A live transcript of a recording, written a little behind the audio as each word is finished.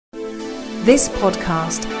This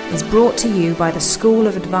podcast is brought to you by the School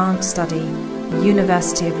of Advanced Study,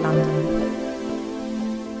 University of London.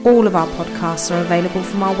 All of our podcasts are available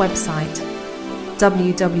from our website,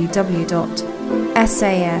 www.sas.ac.uk.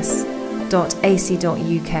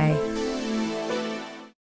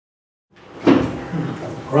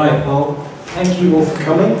 Right, well, thank you all for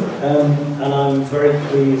coming, and I'm very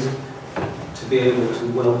pleased to be able to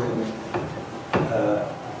welcome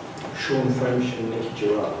French and Nicci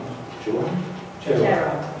Gerrard.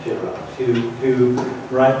 Gerrard, who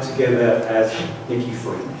write together as Nicci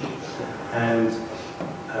French. And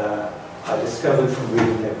I discovered from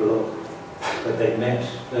reading their blog that they met.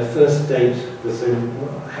 Their first date was in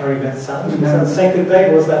Harry Met Sally. No. Second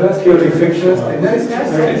date, was that purely fictional? No,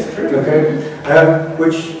 it's true. Okay.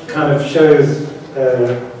 Which kind of shows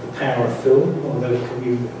the power of film,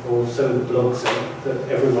 or so the blog said, that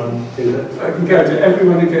everyone do that. I can guarantee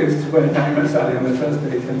everyone who goes to Harry Met Sally on the first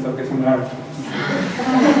date ends up getting married.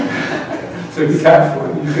 So be careful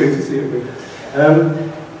when you go to see it with.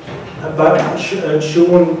 But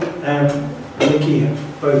Sean and Nicci have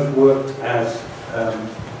both worked as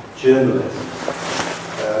journalists.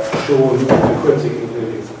 Sean is a critic,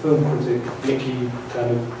 including as a film critic. Nicci kind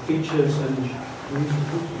of features and music.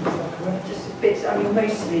 Is that correct? Just a bit, I mean,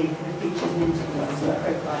 mostly the features and interviews and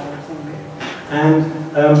profile or something. And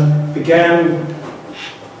began.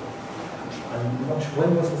 When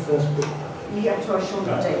was the first book? You have to ask Sean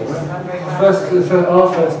the dates. Right. I'm very bad. Our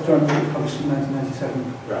first joint book published in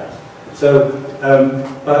 1997. Right. So,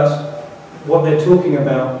 but what they're talking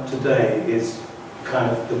about today is kind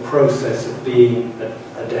of the process of being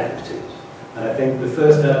adapted. And I think the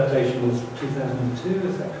first adaptation was 2002,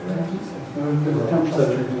 is that correct?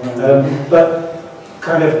 But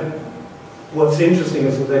kind of what's interesting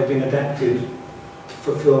is that they've been adapted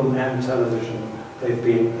for film and television. They've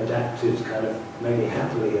been adapted kind of maybe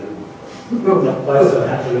happily and not quite so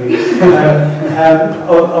happily, and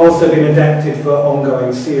also been adapted for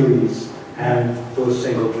ongoing series and for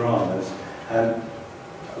single dramas. And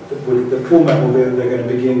the format will be that they're going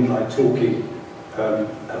to begin by talking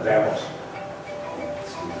about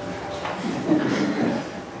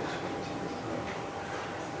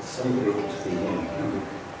somebody ought to be here.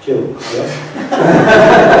 Jill, yes?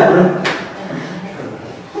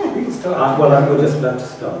 Well, we're just about to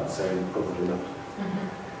start, so probably not.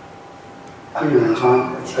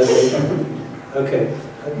 Okay.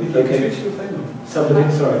 Somebody,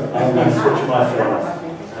 sorry, I'm going to switch my phone off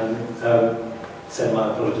and send my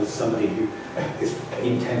apologies to somebody who is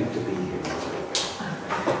intended to be here.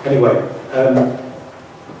 Anyway,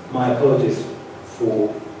 my apologies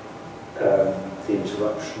for the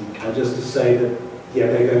interruption. And just to say that, yeah,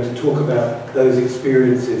 they're going to talk about those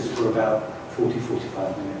experiences for about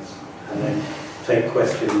 40-45 minutes, and then take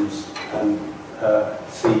questions and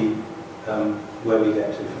see where we get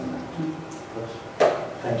to from that. But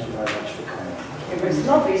thank you very much for coming. Yeah, but it's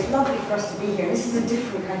lovely for us to be here. This is a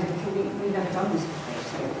different kind of, we've never done this before,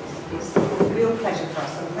 so it's a real pleasure for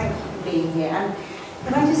us, and thank you for being here. And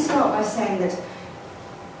can I just start by saying that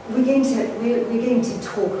we're going to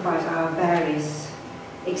talk about our various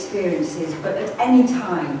experiences, but at any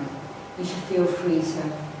time you should feel free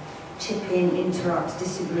to chip in, interrupt,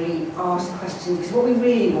 disagree, ask questions, because what we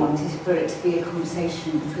really want is for it to be a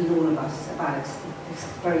conversation between all of us about this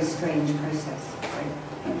very strange process. So.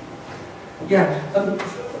 Yeah,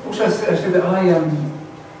 also I say that I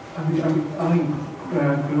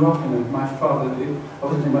grew up in my father,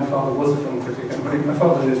 obviously my father was a film critic, and my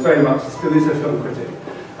father is very much, still is a film critic,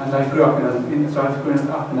 and I grew up so I was growing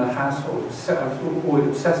up in a household, I was always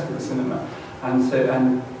obsessed with the cinema, and so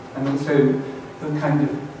the kind of,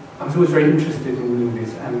 I was always very interested in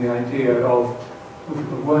movies and the idea of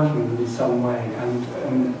working with them in some way, and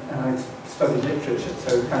I studied literature,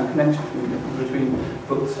 so kind of connection between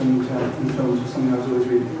books and films was something I was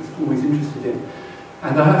always interested in.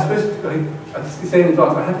 And I suppose, saying in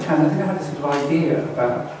advance, I think I had this sort of idea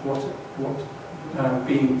about what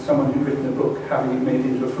being someone who'd written a book, having it made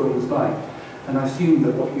into a film was like. And I assumed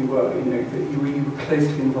that what you were, that you were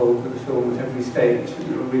closely involved with the film at every stage, and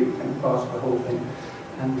you were really kind of part of the whole thing.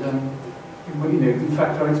 And in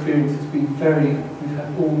fact, our experience has been we've had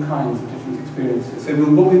all kinds of different experiences. So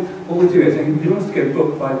what we'll do is, if you want us to go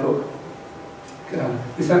book by book,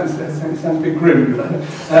 it sounds a bit grim,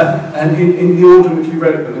 and in the order in which we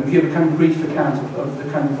wrote them, and give a kind of brief account of the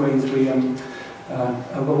kind of ways we,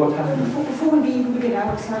 what happened. Before we even begin, I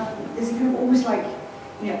want to have, there's a kind of almost like,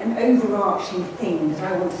 an overarching thing that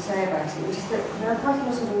I want to say about it, which is that there are quite a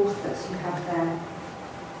lot of authors who have their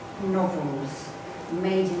novels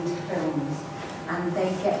made into films, and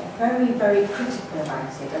they get very, very critical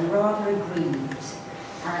about it and rather aggrieved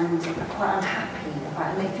and are quite unhappy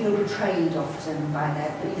about, and they feel betrayed often by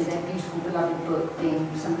their beautiful beloved book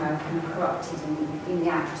being somehow kind of corrupted in the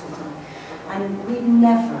act or something. And we've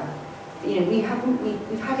never,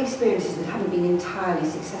 we've had experiences that haven't been entirely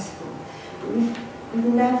successful, but we've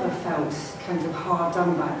never felt kind of hard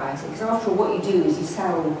done by about it, because after all, what you do is you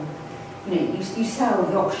sell, you sell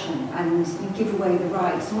the option and you give away the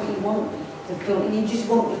rights, and what you want the film, and you just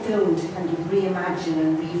want the film to kind of reimagine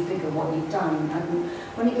and refigure what you've done. And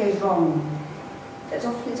when it goes wrong, it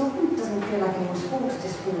often doesn't feel like anyone's fault, it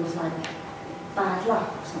just feels like bad luck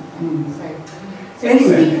or something. So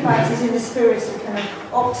anyway, we speak about it in the spirit of kind of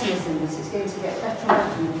optimism that it's going to get better and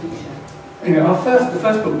better in the future. The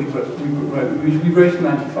first book we wrote in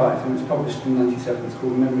 '95 and it was published in '97. It's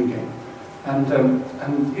called Memory Game, and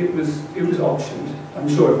it was optioned. I'm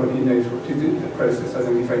sure everybody knows what to do in the process. I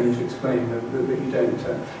don't think if I need to explain that you don't.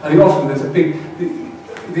 I think often there's a big.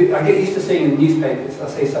 I get used to seeing in the newspapers. I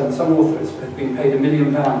say some authors have been paid £1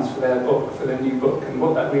 million for their book, for their new book, and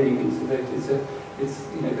what that really means is that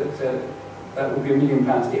that would be £1 million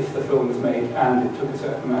if the film was made and it took a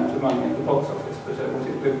certain amount of money at the box office. But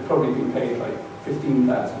they've probably been paid like £15,000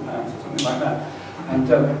 or something like that. And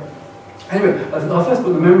anyway, our first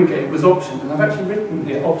book, The Memory Game, was optioned, and I've actually written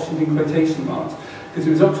here optioned in quotation marks, because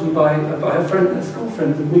it was optioned by a friend, a school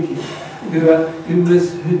friend of Nicci, I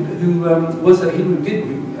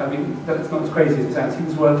mean, that's not as crazy as it sounds. He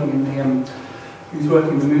was working in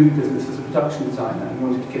the movie business as a production designer and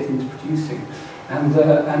wanted to get into producing. And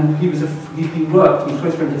he'd been worked, he was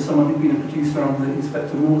close friend of someone who'd been a producer on the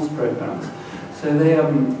Inspector Morse programmes. So they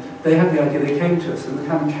had the idea, they came to us, and the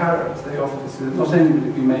kind of carrot they offered us, not only would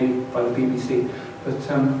it be made by the BBC,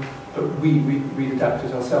 but we'd adapt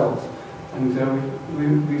it ourselves. And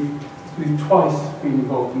we've twice been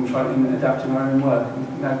involved in adapting our own work,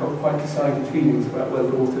 and now got quite decided feelings about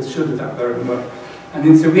whether authors should adapt their own work. And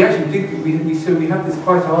then, so we actually did. We had this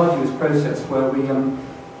quite arduous process where we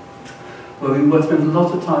spent a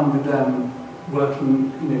lot of time with them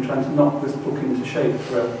working, trying to knock this book into shape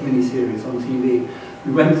for a mini-series on TV.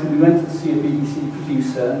 We went to see a BBC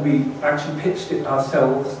producer, and we actually pitched it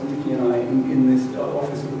ourselves, Nicci and I, in this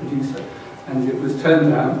office of the producer, and it was turned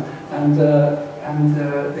down. And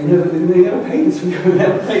they never paid us for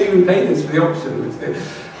the option.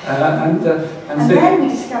 And then we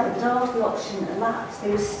discovered that after the option elapsed, they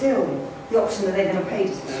were still, the option that they're going to pay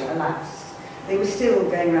us for elapsed. They were still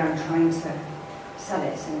going around trying to sell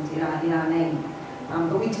it in our name.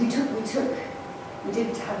 But we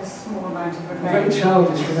did have a small amount of revenge. Very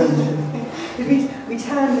childish revenge. we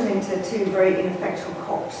turned them into two very ineffectual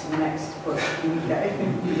cops in the next book. With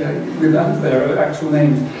their actual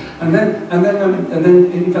names. And then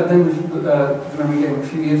in fact, the Memory Game a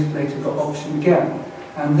few years later got optioned again.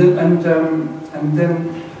 And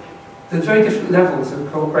then there's very different levels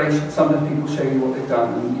of cooperation. Sometimes people show you what they've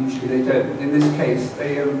done, and usually they don't. In this case,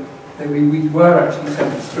 we were actually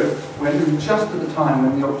sent a script when it was just at the time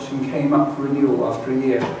when the option came up for renewal after a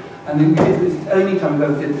year. And then it was the only time we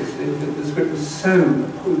ever did this. The script was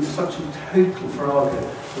such a total farrago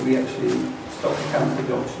that we actually stopped the count of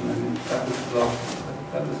the option, and that was the last.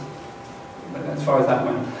 That was as far as that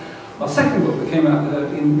went. Our second book that came out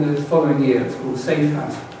in the following year, it's called Safe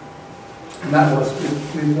House, and that was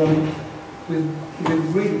with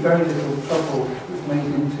really very little trouble. It was made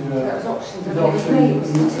into that was options. It was made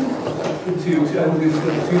into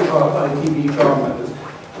a two-part ITV drama. It was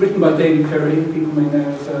written by David Curry, who people may know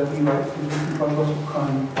as he writes quite a lot of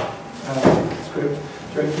crime script,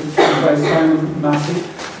 directed by Simon Massey.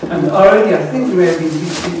 And already, I think we may have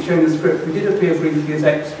been shown the script. We did appear briefly as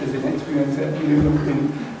extras in it. We went to look at him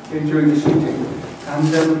during the shooting. And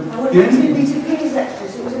we took as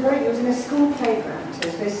extras. It was in a school playground. So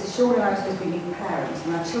Sean and I were supposed to be meeting parents,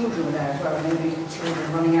 and our children were there as well. And there were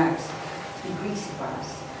children running out to be greeted by us.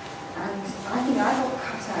 And I think I got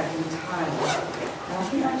cut out entirely. And I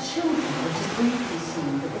think our children were just briefly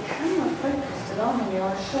seen, but the camera focused alarmingly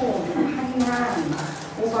on Sean hanging around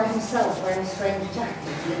all by himself wearing a strange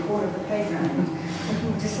jacket in the corner of the playground.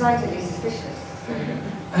 Decidedly suspicious.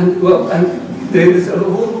 And all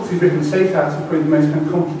the books we've written, Safe House is probably the most kind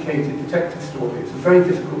of complicated detective story. It's a very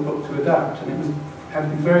difficult book to adapt, and it had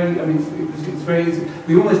to be very. I mean, it's very easy.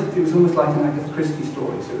 It was almost like an Agatha Christie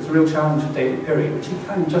story. So it was a real challenge for David Perry, which he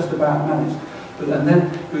kind of just about managed. And then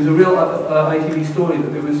it was a real ITV story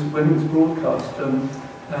that there was when it was broadcast.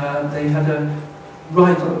 They had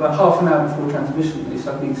about half an hour before transmission, they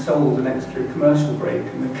suddenly sold an extra commercial break,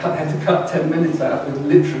 and they had to cut 10 minutes out with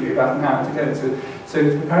literally about an hour to go. So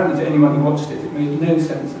apparently to anyone who watched it, it made no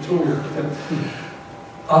sense at all.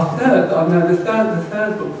 the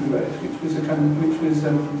third book we wrote, which was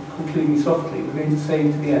called Killing Me Softly, we're going to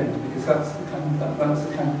save to the end because that's the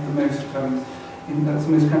most kind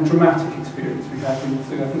of dramatic experience we had. So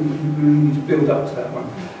I think we really need to build up to that one.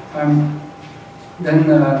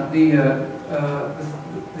 Then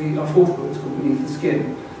our fourth book is called Beneath the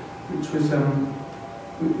Skin, which was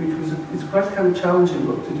it's quite a kind of challenging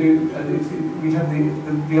book to do. We had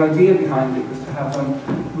the idea behind it was to have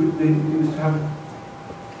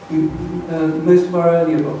most of our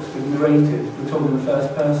earlier books were narrated, were told in the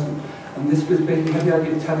first person, and this was basically, we had the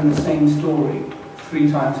idea of telling the same story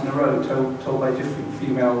 3 times in a row, told by different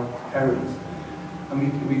female heroines. And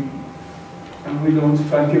we don't want to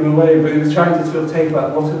try and give away, but it was trying to sort of take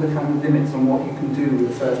about what are the kind of limits on what you can do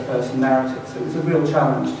with a first person narrative. So it was a real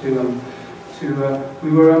challenge and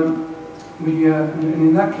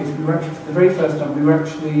in that case, we were actually, for the very first time, we were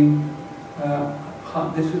actually,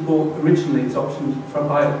 this was bought originally, it's optioned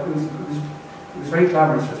it was very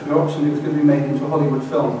glamorous for us. We were optioned, it was going to be made into a Hollywood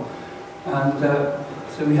film. And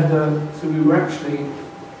so we were actually,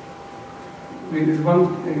 there was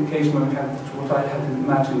one occasion when we had what I had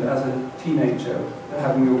imagined as a teenager,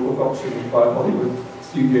 having your book optioned by a Hollywood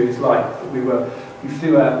studio is like, that we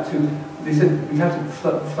flew out to, they said we had to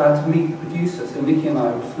fly out to meet the producer, so Nicci and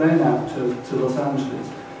I were flown out to Los Angeles,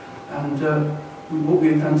 and what we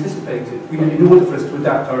had anticipated, in order for us to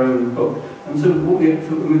adapt our own book, and so we were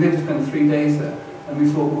going to spend 3 days there, and we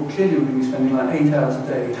thought, well, clearly we're going to be spending like 8 hours a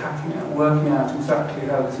day hacking out, working out exactly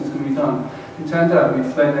how this is going to be done. It turned out we'd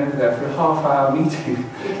flown over there for a half-hour meeting,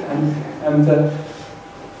 and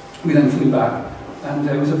we then flew back. And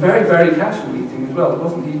it was a very, very casual meeting as well. It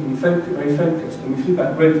wasn't even very focused. And we flew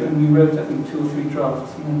back, and we wrote, I think, 2 or 3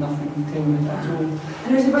 drafts, and then nothing came of it at all.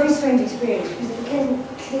 And it was a very strange experience because it became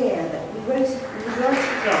clear that we wrote a draft.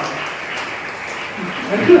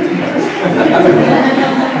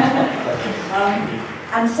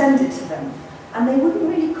 And send it to them. And they wouldn't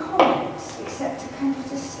really comment, except to kind of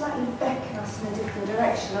just slightly beckon us in a different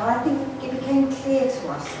direction. And I think it became clear to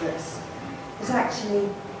us that actually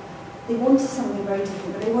they wanted something very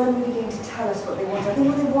different, but they weren't really going to tell us what they wanted. I think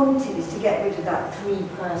what they wanted is to get rid of that 3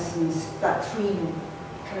 persons, that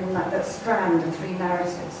strand of 3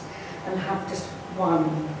 narratives, and have just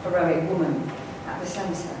one heroic woman at the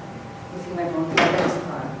centre, with whom everyone could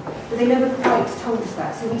identify. But they never quite told us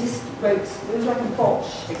that, so we just wrote, it was like a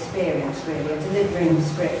botched experience really, of delivering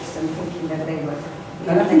scripts and thinking that they were...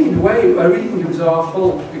 And I think in a way, I really think it was our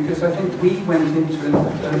fault, because I think we went into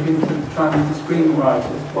trying to be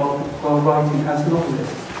screenwriters while writing as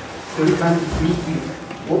novelists. So we kind of,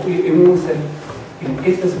 we always said,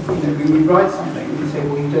 if there's, we write something and we say,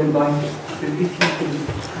 well, you don't like it, so if you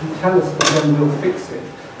can tell us, then we'll fix it.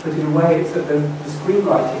 But in a way, it's that the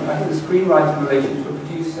screenwriting, I think the screenwriting relation to a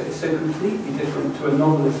producer is so completely different to a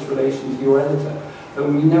novelist's relation to your editor, that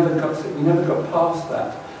we never got past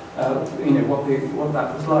that. What that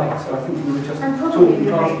was like. So I think we were just talking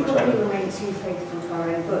past each other. Probably remain too faithful to our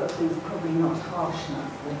own book. We were probably not harsh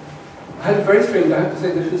enough. I had a very strange. I have to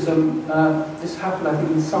say this was this happened. I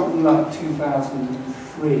think in something like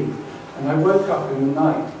 2003, and I woke up in the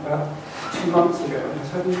night about 2 months ago, and I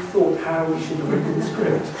suddenly thought how we should have written the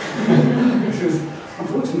script, which was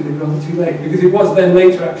unfortunately rather too late, because it was then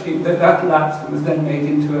later actually that lapsed and was then made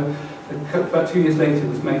into about 2 years later, it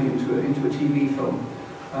was made into a TV film.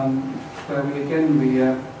 Where we have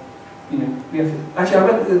to, actually I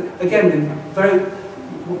went,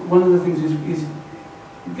 one of the things is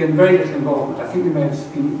again, very little involvement. I think we may have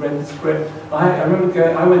read the script. I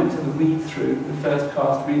remember I went to the read-through, the first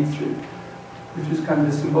cast read-through, which was kind of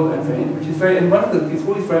a symbolic, which is very, and one of the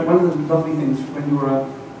lovely things when you're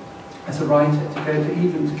as a writer, to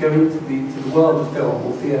go into the world of film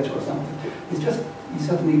or theatre or something, it's just, you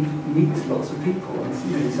suddenly meet with lots of people, and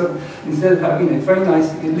instead of having, it's very nice,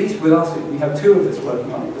 at least with us, we have 2 of us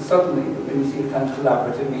working on it, but suddenly when you see a kind of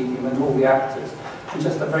collaborative medium and all the actors, it's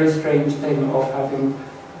just a very strange thing of having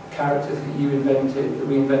characters that we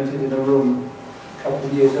invented in a room a couple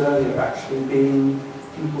of years earlier, actually being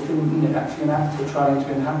people thinking, actually an actor trying to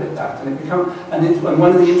inhabit that, and and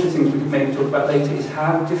one of the interesting things we could maybe talk about later is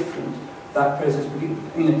how different that process,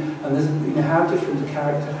 and there's, how different a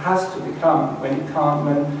character has to become when it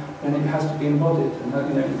has to be embodied, and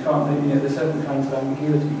you can't, there's certain kinds of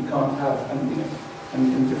ambiguity you can't have, and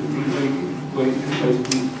different ways of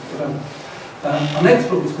being done. Our next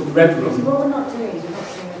book is called The Red Room. So what we're not doing is we're not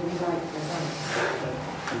saying that we like the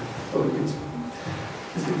problem.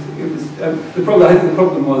 I think the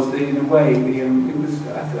problem was that in a way, it was.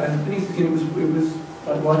 I believe it was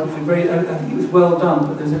like very. I think it was well done,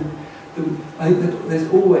 but I think that there's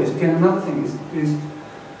always, again, another thing is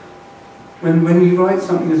when you write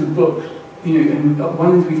something as a book, you know, and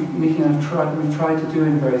one of the things we've tried to do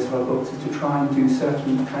in various of our books is to try and do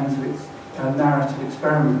certain kinds of narrative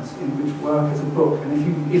experiments in which work as a book. And if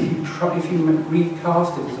you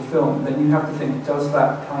recast it as a film, then you have to think: does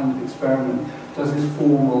that kind of experiment, does this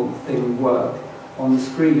formal thing work on the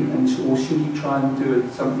screen, or should you try and do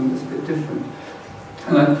something that's a bit different?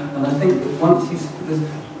 And I think that once you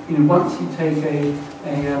take a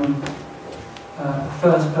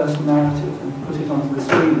first-person narrative and put it onto the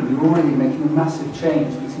screen, you're already making a massive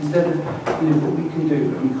change. Because instead of what we can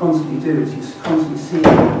do, and we constantly do, is you constantly see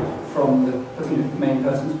it from the main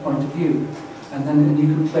person's point of view, and then you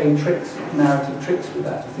can play tricks, narrative tricks with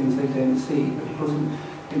that, things they don't see. But of course, when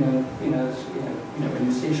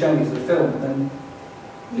you see showing as a film, then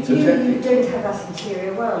it's objective. You don't have that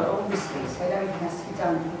interior world, obviously, so everything has to be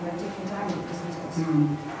done from a different angle, doesn't it?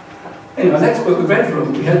 Mm. Anyway, our next book, The Red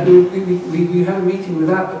Room, we had a meeting with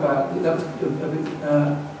that about that was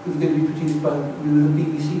going to be produced by the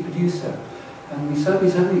BBC producer, and we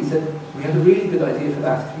suddenly said we had a really good idea for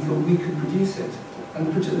that. We thought we could produce it, and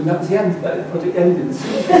that was the end. The project ended as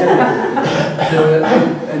soon as we said it.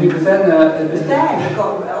 And it was then. But then it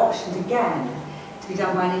got optioned again to be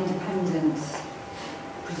done by an independent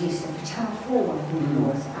producer for Channel 4, I think it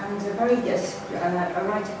was, and a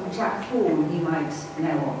writer called Jack Thorne, you might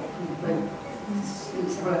know of,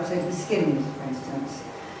 several episodes of Skins, for instance.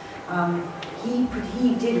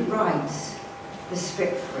 He did write the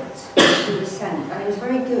script for it, he was sent, and it was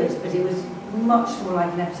very good, but it was much more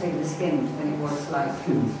like an episode of The Skins than it was like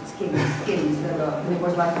Skins than it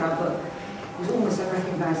was like our book. It was almost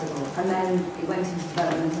unrecognisable, and then it went into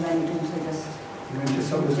development, and then it also just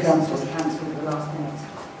was cancelled at the last minute.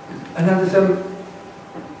 And there's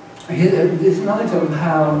another example of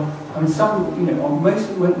how, when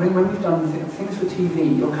we've done things for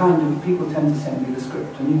TV, people tend to send you the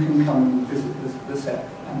script, and you can come and visit the set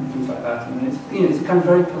and things like that. And it's kind of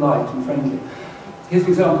very polite and friendly. Here's an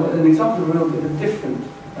example of a real bit of different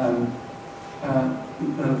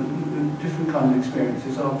kind of experience.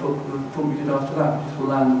 Is our book, the book we did after that, which is called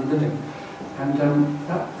Land of the Living, and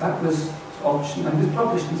that was option, and it was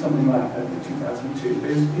published in something like 2002, but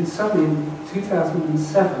it's suddenly in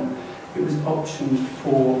 2007 it was optioned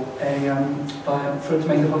for to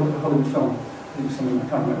make a Hollywood film. I think it was something, I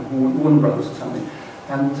can't remember, Warner Brothers or something.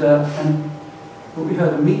 And what we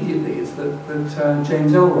heard immediately is that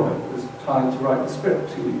James Elroy was hired to write the script,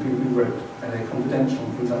 who wrote LA Confidential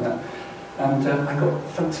and things like that. And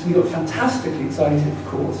we got fantastically excited, of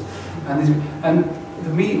course.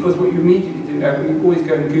 Of course, what you immediately do, you always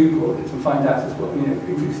go to Google it and find out as well. You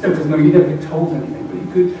never get told anything, but you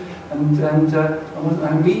could. And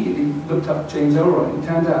I immediately looked up James Elroy, and it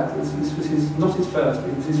turned out that this was not his first,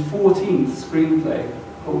 it was his 14th screenplay,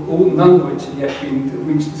 none of which had yet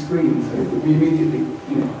reached the screen. So we immediately,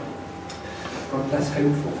 got less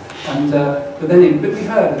hopeful. But we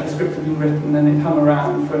heard that the script had been written, and then it hung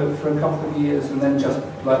around for a couple of years, and then just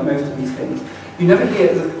like most of these things. You never hear,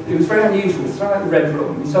 it was very unusual. It's like the Red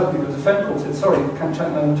Room. Suddenly there was a phone call that said, sorry,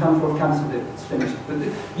 Channel 4 have cancelled it, it's finished. But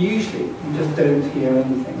usually you just don't hear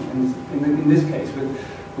anything. And in this case,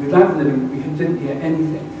 with Land of the Living, we didn't hear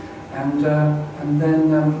anything. And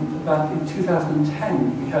then about in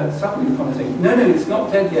 2010, we heard suddenly the conversation, no, it's not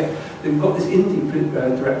dead yet. They've got this indie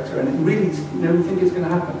director, and it really, we think it's going to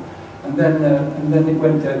happen. And then it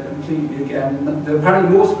went dead completely again.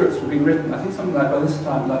 Apparently more scripts were being written. I think something like by this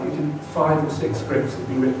time, like 5 or 6 scripts had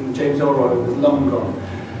been written. James Elroy was long gone.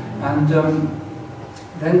 And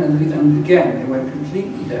then again, it went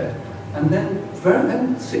completely dead. And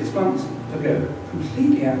then 6 months ago,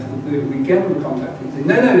 completely out of the blue, we again were contacted and said,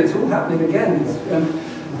 no, it's all happening again.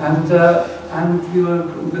 And we were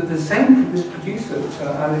the same, this producer,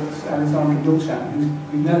 Alexandra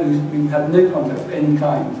Dulchan, we had no contact of any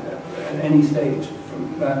kind at any stage.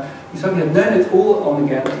 We suddenly had, no, it's all on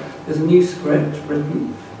again. There's a new script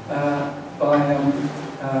written by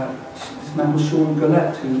this man called Sean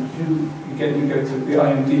Gillette, who you go to the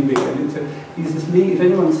IMDb, and he's this lead. If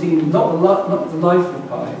anyone's seen not the Life of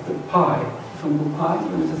Pi, but Pi, a film called Pi,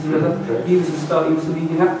 it was a thriller. He was the star. He was the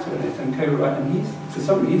leading actor in it and co-writer. And for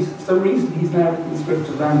some reason he's now written the script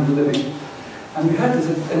of Land of the Living. And we heard this,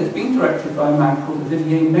 and it's been directed by a man called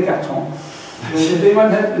Olivier Megaton. Has anyone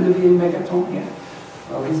heard of Olivier Megaton here?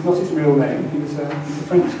 Well, he's not his real name. He's a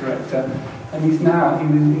French director, and he's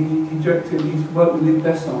worked with Luc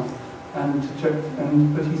Besson,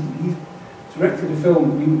 but he's directed a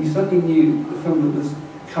film. We suddenly knew the film that was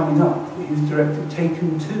coming up. He's directed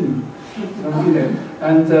Taken 2,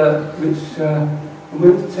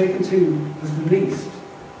 when Taken 2 was released,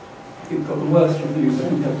 it got the worst reviews I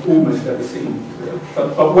think I've almost ever seen.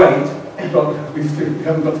 But wait. we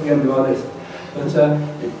haven't got to the end of our list. But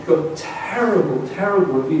it got terrible,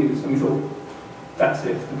 terrible reviews, and we thought, that's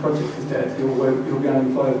it, the project is dead, you'll be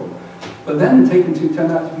unemployable. But then Taken Two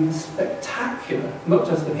turned out to be spectacular, not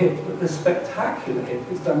just a hit, but a spectacular hit.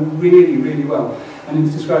 It's done really, really well. And it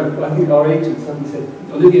was described, I think our agent suddenly said,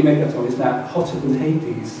 Olivia Megaton is now hotter than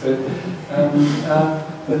Hades. So,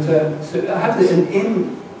 so I have to, and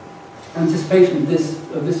in anticipation of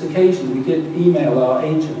this occasion, we did email our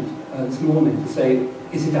agent this morning to say,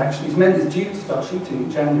 is it actually, it's meant it's due to start shooting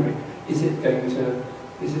in January, is it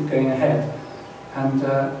going ahead? And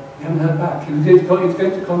we haven't heard back. He was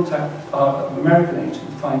going to contact our American agent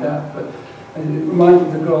to find out, but it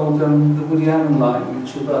reminded the old the Woody Allen line,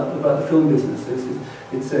 which about the film business.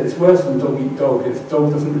 It's worse than dog eat dog. It's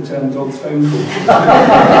dog doesn't return dog's phone call.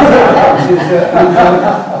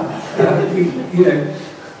 You know,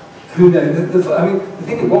 who knows? I mean, the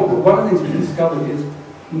thing is, one of the things we discovered is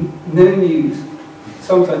no news.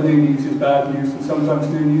 Sometimes no news is bad news, and sometimes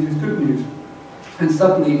no news is good news. And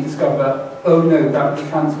suddenly you discover, oh no, that was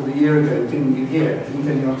cancelled a year ago, didn't you hear? Didn't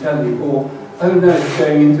anyone tell you? Or, oh no,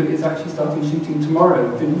 it's actually starting shooting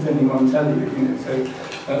tomorrow, didn't anyone tell you? You know, so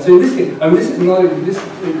in this case, I mean, this is not in the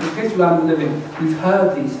case of Land of the Living, we've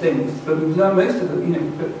heard these things, but we've learned most of it, you know,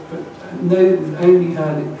 but no, we've only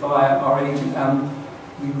heard it via our agent, and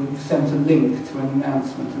we would send a link to an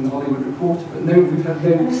announcement in the Hollywood Reporter, but no, we've had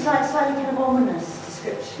no... And it's slightly kind of ominous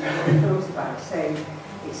description of what the film's about, so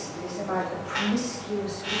it's about a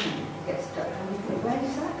promiscuous woman who gets ducked. And we think, where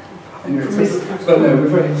does that come from?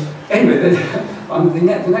 Anyway,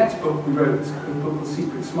 the next book we wrote was a book called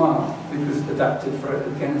Secret Smile, which was adapted for,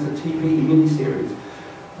 again, as a TV miniseries,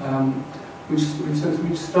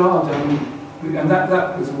 which starred, and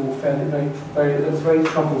that was all very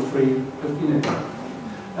trouble-free, but, you know,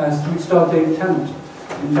 which starred David Tennant.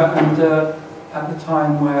 In fact, and at the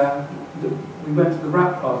time where we went to the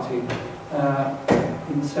wrap party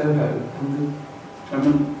in Soho, and I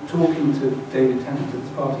remember talking to David Tennant at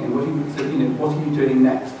this party, and what he said, you know, what are you doing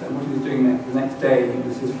next? And what he was doing next, the next day, it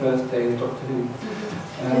was his first day as Doctor Who.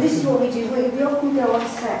 This is what we do. We often go on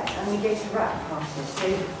set and we go to wrap parties, so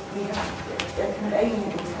we have a kind of aim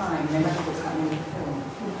at the time, no matter what's happening in the film.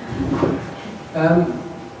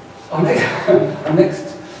 Our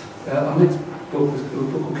next book was a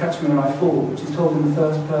book called Catch Me When I Fall, which is told in the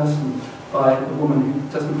first person by a woman who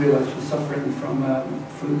doesn't realise she's suffering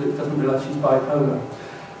doesn't realise she's bipolar,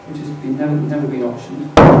 which has never been optioned.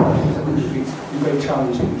 I think it's been very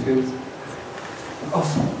challenging to.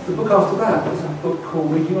 The book after that was a book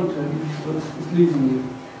called It's Losing You.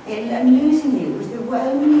 And Losing You was the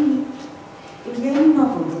only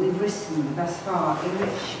novel that we've written thus far in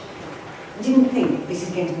which we didn't think this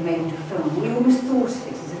is going to be made into a film. We almost thought of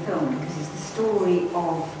it as a film because it's the story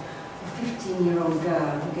of a 15-year-old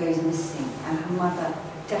girl who goes missing, and her mother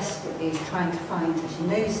desperately is trying to find her. She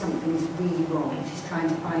knows something is really wrong, and she's trying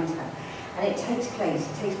to find her. And it takes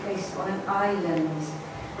place on an island,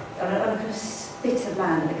 on a kind of spit of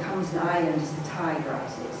land that becomes an island as the tide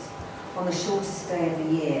rises, on the shortest day of the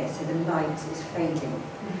year, so the light is fading.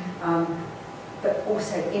 But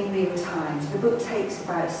also in real time. So the book takes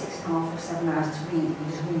about 6.5 or 7 hours to read. You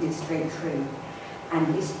just read it straight through,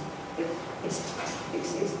 and it's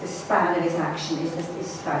the span of its action is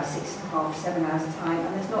about 6.5 to 7 hours time,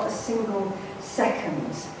 and there's not a single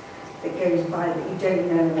second that goes by that you don't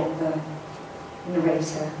know what the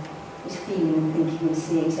narrator is feeling and thinking and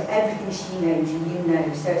seeing. So everything she knows, you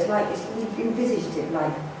know. So it's like you've envisaged it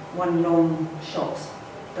like one long shot,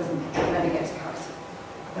 never gets cut.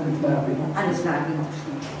 And it's now been optioned. And it's now been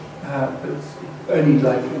optioned. But only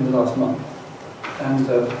like in the last month. And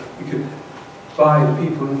you could buy the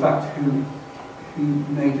people, in fact, who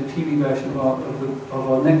made a TV version of the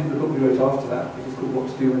book we wrote after that, which is called What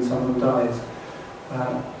to Do When Someone Dies,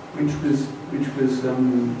 which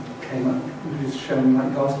was shown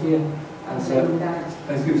like last year as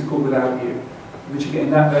it was called Without You. Which again,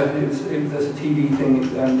 that version, there's a TV thing. It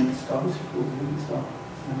starts called Star.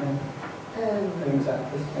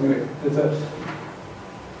 Exactly.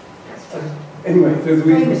 Anyway, we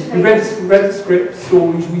read the script.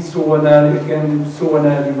 We saw an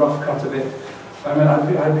early rough cut of it. I mean, I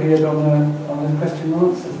appeared on a question and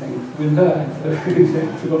answer thing with her.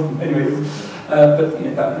 Forgotten. Anyway, but you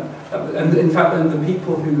know, and in fact, and the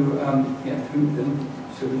people who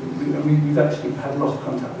we've actually had a lot of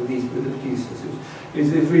contact with the producers.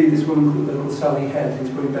 It's really this woman called little Sally Head, who's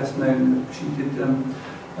probably best known. She did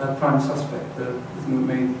Prime Suspect, the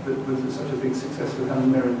thing that was such a big success with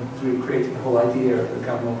Helen Mirren, really created the whole idea of the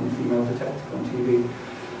kind of modern female detective on TV.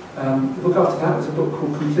 The book after that was a book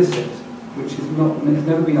called Complicit, which has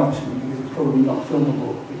never been optioned because it's probably not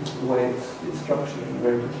filmable, because the way it's structured in a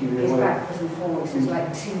very peculiar It's way. backwards and forwards, it's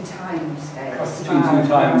like 2 time scales. Between 2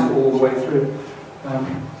 times all the way through.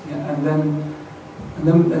 Yeah, and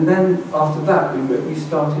then after that we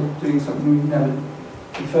started doing something we never.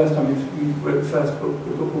 The first time we wrote the first book,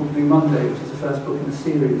 the book called Blue Monday, which is the first book in the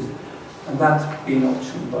series, and that's been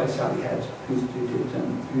optioned by Sally Head, who did it,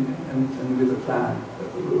 and with a plan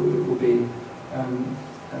that it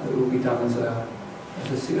will be done as a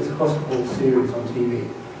possible series on TV.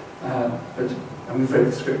 And we've read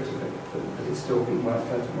the script of it, but it's still being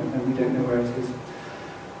worked out, and we don't know where it is.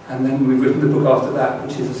 And then we've written the book after that,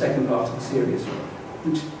 which is the second part of the series,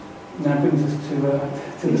 which now brings us to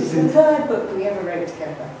the third book we ever wrote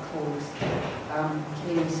together called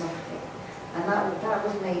Community Softly, and that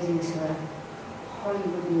was made into a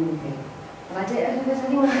Hollywood movie. And I don't know, has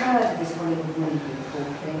anyone heard of this Hollywood movie before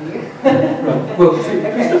Killing You? Right. Well, the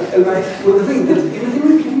thing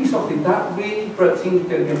with Community Softly, that really seemed to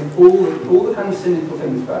go against all the kind of cynical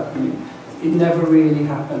things about community. It never really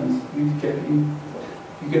happens. You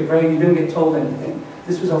don't get told anything.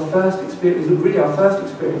 This was our first experience. It was really our first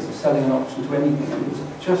experience of selling an option to anything, and it was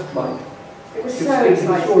just like. It was so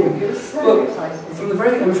exciting. It was so exciting. From the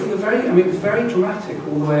very, it was very dramatic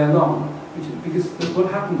all the way along, because what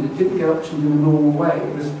happened, it didn't get optioned in a normal way.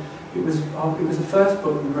 It was the first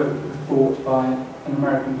book we wrote that was bought by an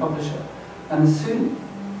American publisher, and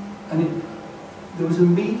there was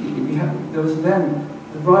immediately there was then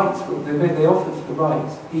the rights. They offered for the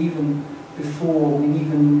rights even before we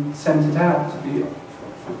even sent it out to be,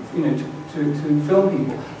 to film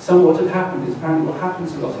people. What had happened is, apparently what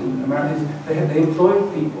happens a lot in America is they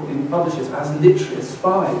employed people in publishers as literally as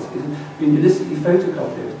spies, being illicitly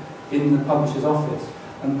photocopied in the publisher's office,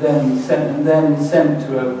 and then sent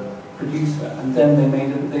to a producer, and then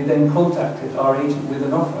they then contacted our agent with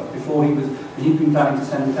an offer before he'd been planning to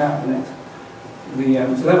send it out the next.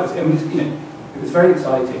 So that was, it was very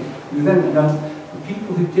exciting. The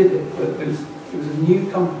people who did it, it was a new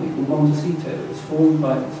company called Montecito. It was formed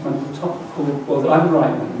by this man called Ivan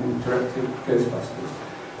Reitman, who directed Ghostbusters,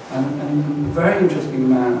 and a very interesting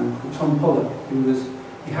man called Tom Pollock,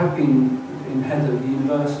 he had been in head of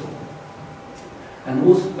Universal, and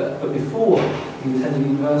also, but before he was head of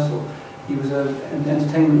Universal, he was an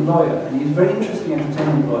entertainment lawyer, and he was a very interesting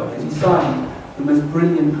entertainment lawyer because he signed the most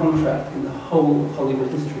brilliant contract in the whole of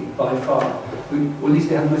Hollywood history by far. Or at least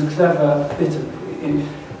he had the most clever bit of it.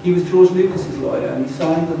 He was George Lucas's lawyer, and he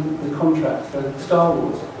signed the contract for Star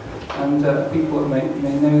Wars. And people may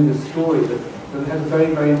know the story that they had a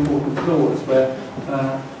very, very important clause where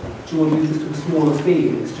George Lucas took a smaller fee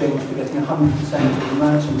in exchange for getting 100% of the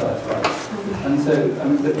merchandise rights. And so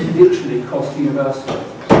that literally cost Universal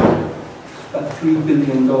about $3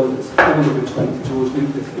 billion, all of which went to George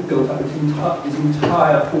Lucas. It built up his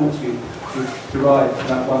entire fortune was derived from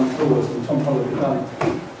that one clause, and Tom Pollock had done it.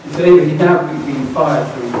 So anyway, he'd now been fired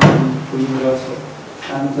from Universal,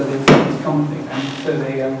 and they formed his company. And so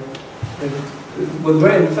the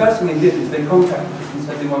first thing they did is they contacted us and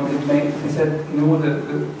said they said in order,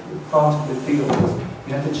 part of the deal was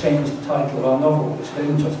we had to change the title of our novel, which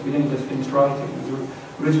we didn't just finish writing.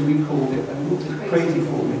 Originally we called it Crazy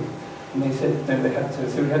for Me. And they said no, they had to.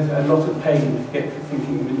 So we had a lot of pain to get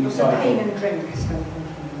thinking of a new title. Pain and drink.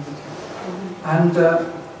 And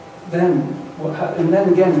then what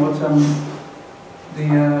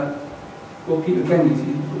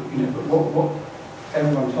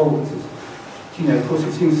everyone told us is, of course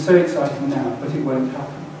it seems so exciting now, but it won't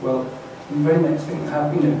happen. Well, the very next thing that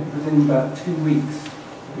happened, within about 2 weeks,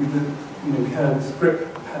 we heard the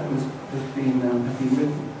script had been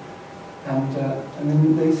written. And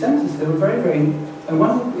then they sent us. They were very, very. And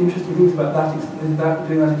one of the interesting things about that is doing that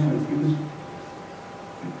experience. It was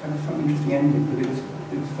kind of an interesting ending, but it was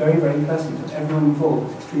very, very pleasant. And everyone involved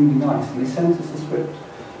was extremely nice. And they sent us a script,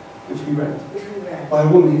 which we read. By a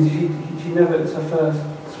woman. She never. It was her first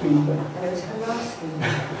screenplay. And it was her last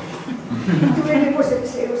screenplay. It was a. You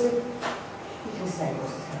can say it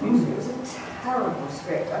was. It was a terrible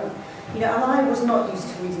script. And I was not used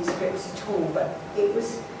to reading scripts at all, but it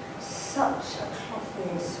was such a cloth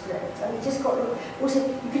script, and it just got. Also,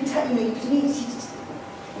 you could tell, you could immediately.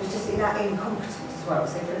 It was just in that incompetent as well.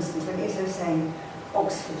 So, for instance, when instead of saying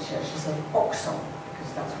Oxfordshire, she said Oxon,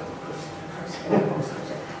 because that's what it was.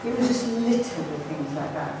 Oxfordshire. It was just littered with things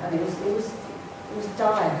like that, and it was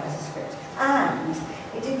dire as a script. And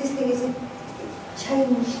it did this thing: it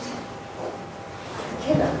changed the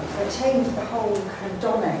killer. So it changed the whole kind of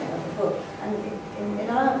domain of the book, and in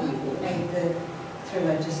our view, it made the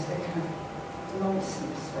thriller just a kind of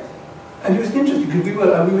nonsense, really. And it was interesting because we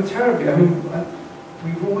were terribly.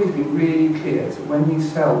 We've always been really clear that when you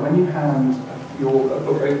hand your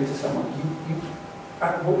book over to someone,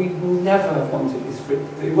 what we never wanted is for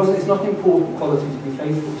it's not an important quality to be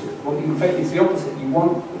faithful to. What you, in fact, it's the opposite. You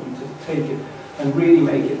want them to take it and really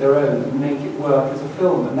make it their own and make it work as a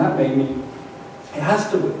film, and that made me. It has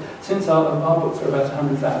to work. Since our books are about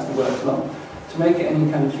 100,000 words long, to make it any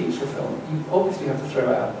kind of feature film, you obviously have to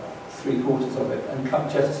throw out 3/4 of it and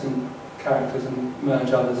jettison characters and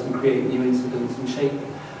merge others and create new incidents and shape it.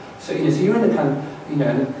 So so you're in a kind of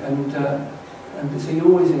and so you're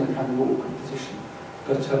always in a kind of awkward position.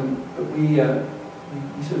 But we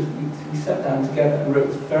sat down together and wrote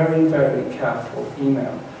this very, very careful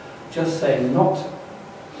email, just saying not,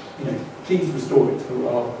 please restore it to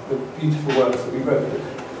the beautiful words that we wrote.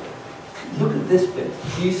 Look at this bit.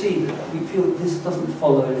 Do you see that we feel that this doesn't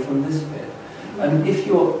follow from this bit? And if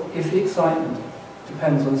the excitement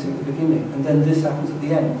depends on this at the beginning, and then this happens at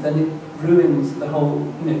the end, then it ruins the whole,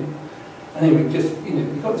 Anyway, just, we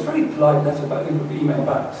got this very polite letter back, email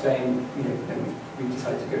back saying, we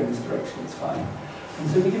decided to go in this direction, it's fine. And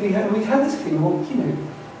so we had this thing, well,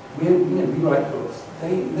 we write books.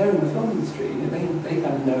 They're in the film industry, they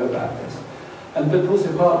kind of know about this. But also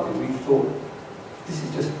partly we thought, this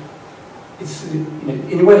is just,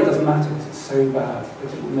 in a way it doesn't matter because it's so bad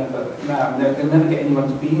that it will they'll never get anyone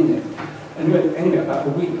to be in it. Anyway, about a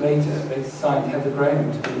week later, they signed Heather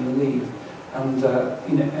Graham to be in the lead. And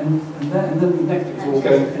then the next it was all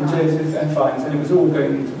going, and Joseph and Fiennes, and it was all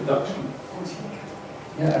going into production.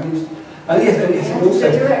 Yeah, yes,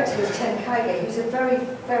 also the director was Chen Kaige, who's a very,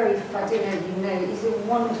 very, I don't know if you know, he's a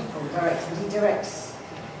wonderful director. He directs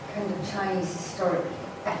kind of Chinese historic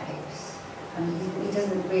epics, and he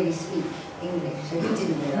doesn't really speak English, so he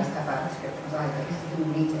didn't realise how bad the script was either, because he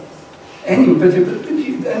couldn't read it. Anyway,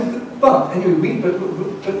 but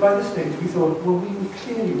by this stage we thought, well, we were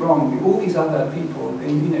clearly wrong. All these other people,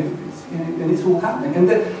 and it's all happening. And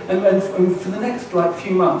for the next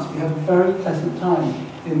few months, we had a very pleasant time.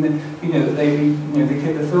 In the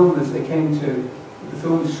filmers they came to. The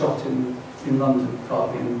film was shot in London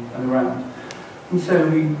partly and around, and so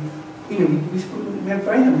we had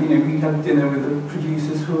very we had dinner with the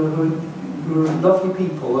producers who were lovely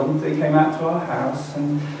people, and they came out to our house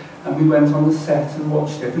and we went on the set and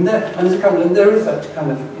watched it. And there is such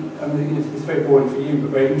kind of, it's very boring for you,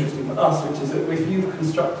 but very interesting for us, which is that if you've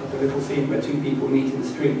constructed a little scene where two people meet in the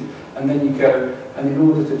street, and then you go, and in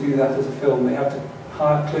order to do that as a film, they have to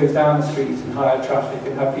close down the street and hire traffic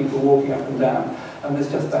and have people walking up and down. And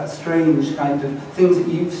there's just that strange kind of things that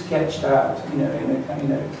you've sketched out,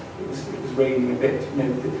 it was raining a bit,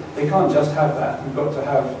 they can't just have that. You've got to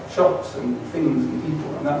have shots and things and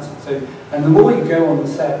people, and that's so. And the more you go on the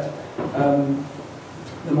set,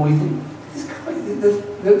 the more you think these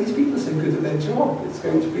people are so good at their job. It's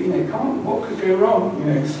going to be, what could go wrong,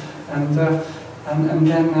 And then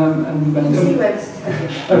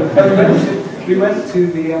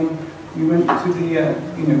we went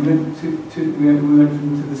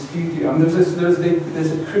into the studio, and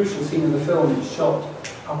there's a crucial scene in the film that's shot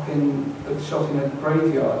in a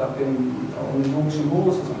graveyard up on the Yorkshire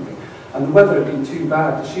Moors or something, and the weather had been too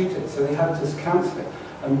bad to shoot it, so they had to cancel it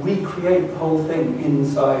and recreate the whole thing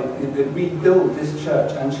inside. They rebuild this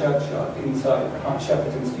church and churchyard inside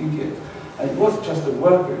Shepperton Studios, and it wasn't just a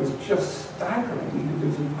work; it was just staggering. It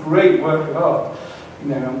was a great work of art,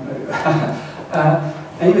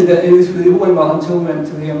 Anyway, it all went well until we went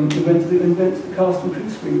to the cast and crew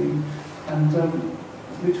screening, and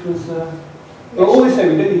which was. Well, always say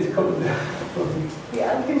we don't need to comment.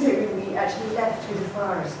 Yeah, I was going to say we actually left with a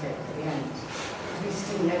fire escape at the end. We just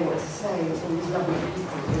didn't know what to say. It was all these lovely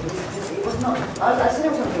people. It was not. I said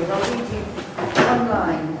what I'm doing. I'll read you one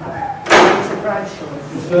line. It's a Bradshaw.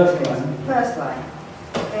 The first line. First line.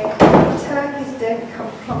 Turkeys don't come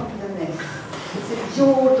plumper than this. It's a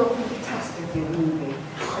jaw-dropping catastrophe movie. A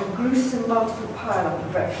gruesome multiple pile-up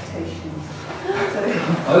of reputations.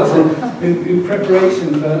 In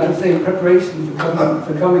preparation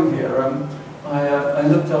for coming here, I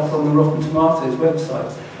looked up on the Rotten Tomatoes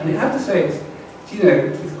website, and it had to say it's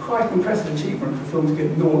quite an impressive achievement for a film to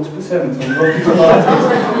get 0% on Rotten Tomatoes.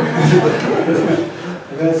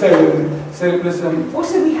 So it was.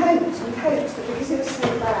 Also, we hoped that because it was so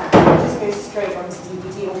bad, it would just go straight onto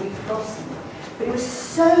DVD or be forgotten. But it was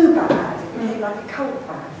so bad, it became like a cult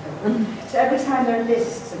bad film. So every time there are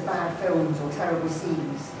lists of bad films or terrible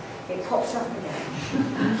scenes, it pops up again.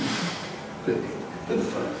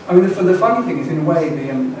 The funny thing is, in a way,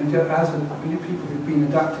 as people who've been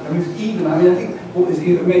adapted, I think what is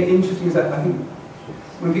made interesting is that I think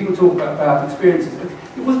when people talk about bad experiences,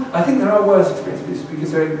 I think there are worse experiences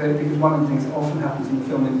because one of the things that often happens in the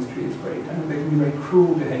film industry is they can be very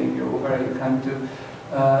cruel behaviour or very kind of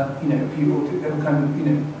People, they were kind of,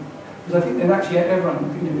 because I think, and actually everyone,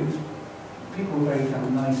 people were very kind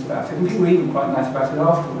of nice about it, and people were even quite nice about it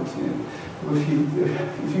afterwards, There were a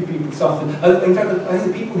few people suffered. In fact, I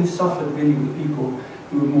think the people who suffered really were the people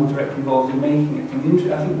who were more directly involved in making it. And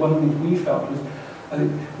I think one of the things we felt was,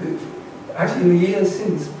 actually in the years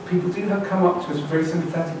since, people do have come up to us very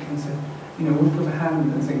sympathetic and said, we'll put a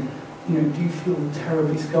hand and think, do you feel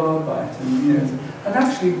terribly scarred by it? And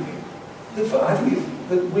actually, I think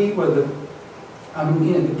that we were the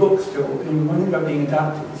book still, one thing about being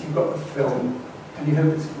adapted is you've got the film, and you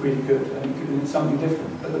hope it's really good and it's something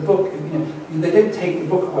different. But the book, they don't take the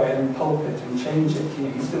book away and pulp it and change it.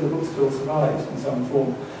 The book still survives in some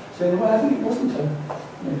form. So in a way, I think it wasn't a,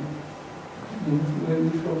 we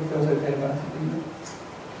feels okay about it.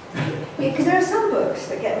 Yeah, because there are some books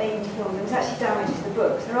that get made into films and it actually damages the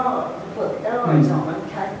books. There are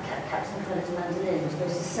examples. Captain Colour's Mandolin was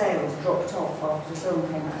supposed to sales dropped off after the film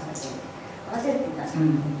came out. I don't think that's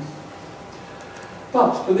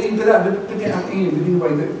But in the way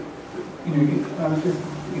that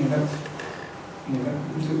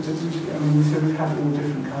we've had all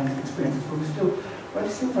different kinds of experiences, but we're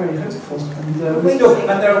still very hopeful, and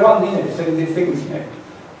there are so the things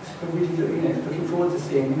we're really looking forward to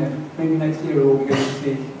seeing. Maybe next year we'll be going to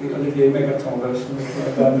see the Olivier Megaton version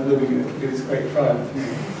of Living It. It's great triumph.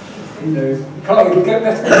 It'll get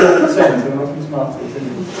better than 4% and not be smarter.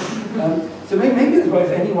 So maybe as well,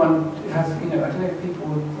 if anyone has, I don't know if people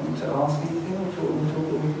would want to ask anything or talk,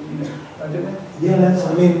 I don't know. Yeah,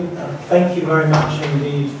 thank you very much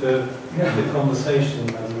indeed for the conversation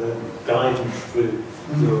and the guidance through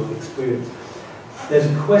your experience. There's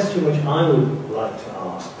a question which I would like to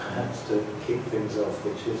ask, perhaps to kick things off,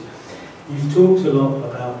 which is, you've talked a lot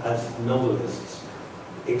about, as novelists,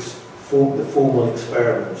 the formal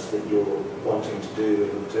experiments that you're wanting to do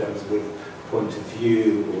in terms with point of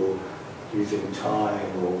view or using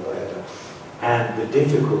time or whatever, and the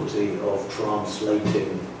difficulty of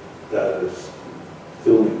translating those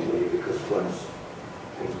filmically, because once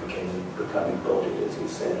things become embodied, as you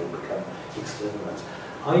said, or become externalized.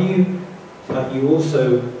 You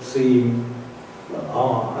also seem,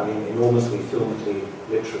 enormously filmically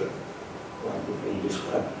literate. You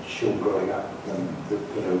described Sean growing up, and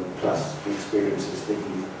plus the experiences that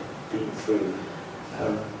you've been through.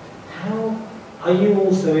 Are you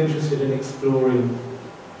also interested in exploring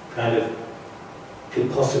kind of the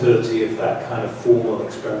possibility of that kind of formal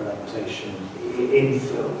experimentation in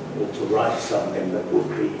film, or to write something that would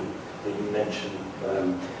be, that you mentioned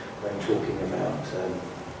when talking about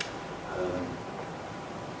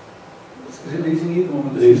is it Losing You? The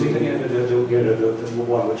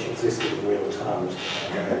one which existed in real time, which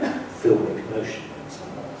filmic motion in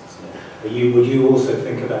some ways. Would you also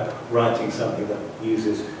think about writing something that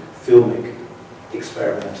uses filmic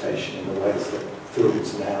experimentation in the ways that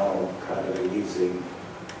films now kind of are using?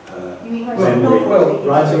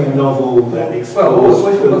 Writing a novel that explores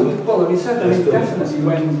definitely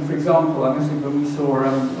when, for example, I'm guessing when we saw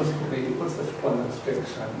what's the one that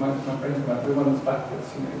sticks? My brain's about the one that's backwards.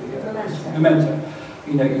 Memento.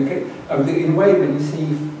 You get in a way when you see.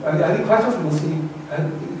 I think quite often we'll see.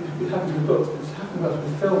 It happens with books, but it's happened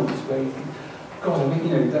with films where you think, God, I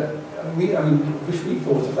wish we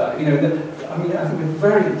thought of that. I think we're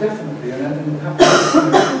very definitely, and it happens.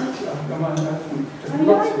 I think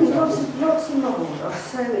lots of novels are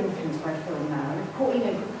so influenced by film now, and of course,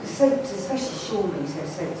 especially Sean being so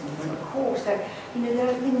soaked in film. Of course, there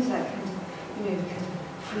are things like kind of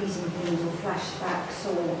freezing things or flashbacks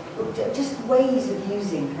or just ways of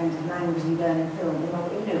using kind of language you learn in film.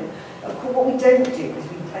 Of course, what we don't do is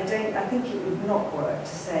I think it would not work to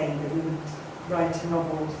say that we would write a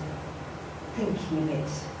novel thinking of it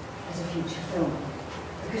as a future film,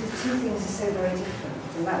 because the two things are so very different,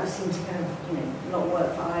 and that would seem to kind of not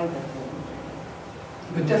work for either form.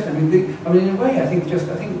 But definitely, in a way, I think that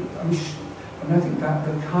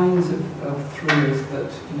the kinds of thrillers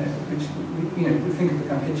that which we think of the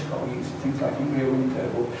kind of Hitchcock use, things like Rear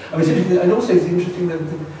Window, it's interesting, and also it's interesting that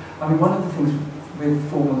one of the things with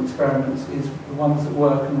formal experiments is the ones that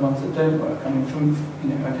work and the ones that don't work. I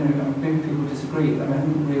don't know, maybe people disagree. I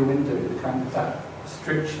think Rear Window, the kind of that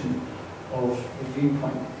restriction of the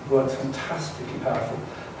viewpoint works fantastically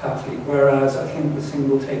powerfully. Whereas I think the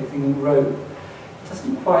single take thing in Rope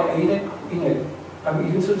doesn't quite. You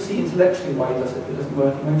can sort of see intellectually why he does it, but it doesn't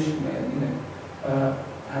work emotionally. But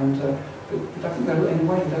I think that in a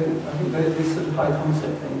way, I think these sort of high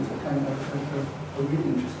concept things are kind of are really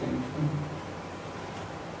interesting.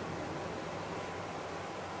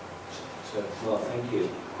 So, well, thank you.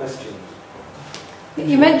 Questions?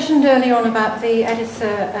 You mentioned earlier on about the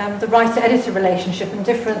editor, the writer-editor relationship, and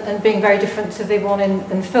being very different to the one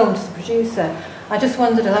in film to the producer. I just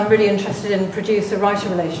wondered, and I'm really interested in producer-writer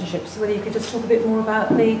relationships, whether you could just talk a bit more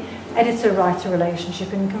about the editor-writer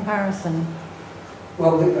relationship in comparison.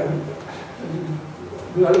 Well,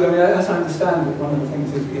 as I understand it, one of the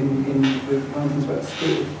things is one of the things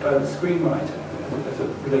about the screenwriter as a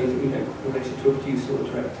relation to a producer or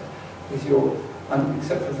director is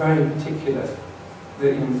except for very particular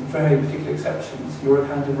exceptions, you're a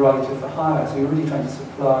kind of writer for hire. So you're really trying to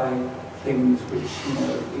supply things which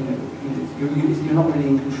you're not really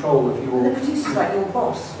in control of your. The producer's like your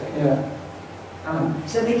boss. Yeah.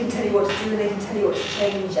 So they can tell you what to do, and they can tell you what to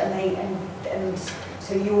change, and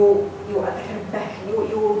so you're at the kind of beck.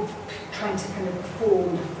 You're trying to kind of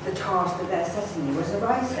perform the task that they're setting you. As a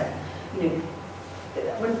writer,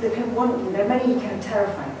 when there are many kind of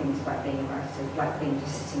terrifying things about being a writer, like being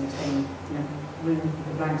just sitting in a room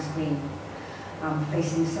with a blank screen,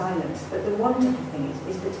 facing silence. But the wonderful thing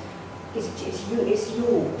is that it's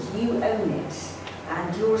yours. You own it,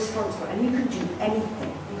 and you're responsible. And you can do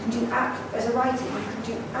anything. You can do as a writer, you can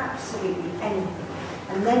do absolutely anything.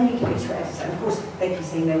 And then you give it to your editor. And of course, they can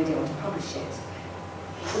say no, we don't want to publish it.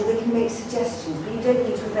 Or they can make suggestions, but you don't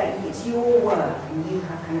need to let it's your work and you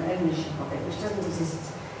have kind of ownership of it, which doesn't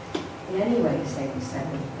exist in any way the same as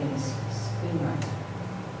being a screenwriter.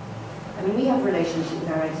 I mean, we have a relationship with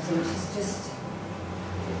our editor which is just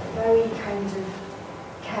very kind of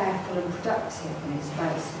careful and productive, and it's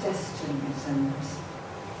about suggestions and...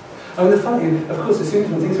 The funny, of course, as soon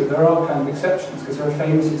as one thinks of it, there are kind of exceptions, because there are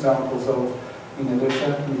famous examples of, there's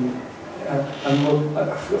certain...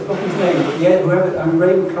 I've forgotten his name, but yeah,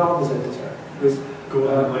 Raymond Carver's editor was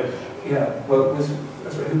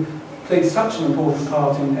who played such an important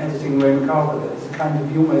part in editing Raymond Carver that it's a kind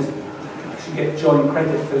of, you almost should get John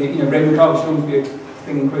credit for the, Raymond Carver should almost be a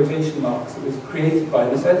thing in quotation marks that was created by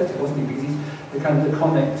this editor, wasn't he? Because he's the kind of the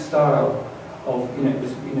comic style of,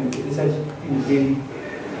 this editor, really.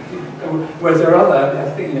 Whereas there are other, I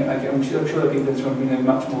think, I'm sure people in this room know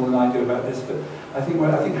much more than I do about this, but I think,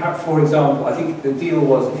 for example, I think the deal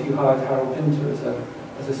was if you hired Harold Pinter as a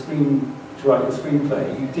to write a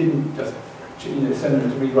screenplay, you didn't just send them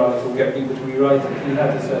to rewrite or get people to rewrite it. You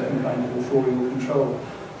had a certain kind of authorial control,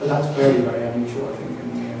 but that's very, very unusual, I think.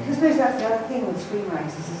 I suppose that's the other thing with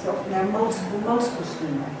screenwriters is often there are multiple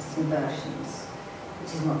screenwriters in versions,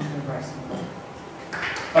 which is not true of writing.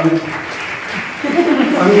 Even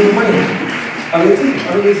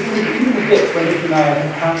the bit when Nick and I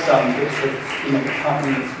have done bits of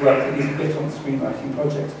work that is a bit on screenwriting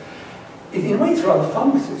projects, in a way it's rather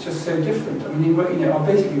fun because it's just so different.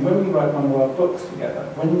 Basically when we write one of our books together,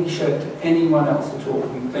 when we show it to anyone else at all,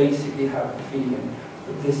 we basically have the feeling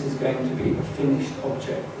that this is going to be a finished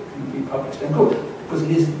object that can be published. And of course, because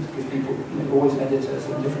it isn't, because people, always editors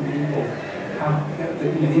and different people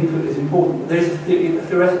the input is important. There is a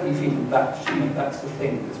theoretically feeling that that's the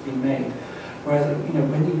thing that's been made. Whereas when the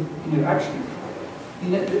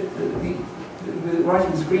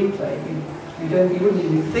writing a screenplay, you wouldn't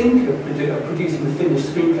even think of producing a finished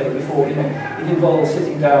screenplay before. It involves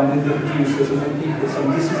sitting down with the producers and the people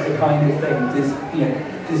saying this is the kind of thing.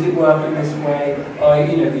 Does it work in this way?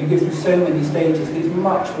 You go through so many stages. There's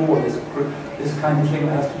much more this kind of thing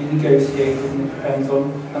that has to be negotiated, and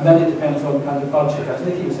then it depends on kind of budget. As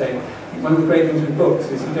Nicci was saying, one of the great things with books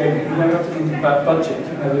is you don't have to think about budget. You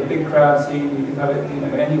can have a big crowd scene, you can have it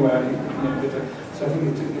anywhere. So I think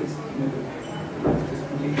it's just completely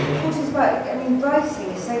different. What is about? Writing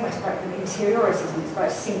is so much about the interiority. It's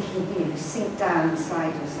about sinking, sink down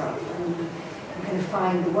inside yourself, and you kind of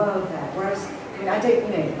find the world there. Whereas I don't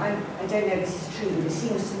know if this is true, but it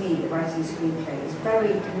seems to me that writing a screenplay is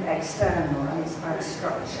very kind of external, and it's about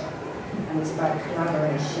structure, and it's about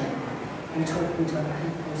collaboration, and talking to other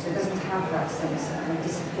people, so it doesn't have that sense of kind of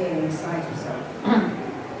disappearing inside yourself.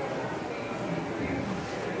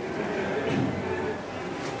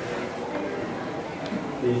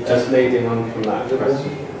 Just leading on from that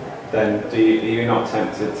question, then are you not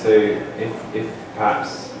tempted to, if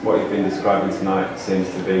perhaps what you've been describing tonight seems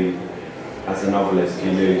to be, as a novelist,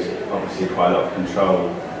 you lose obviously quite a lot of control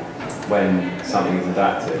when something is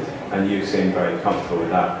adapted, and you seem very comfortable with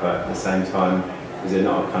that, but at the same time, is it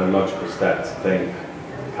not a kind of logical step to think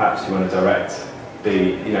perhaps you want to direct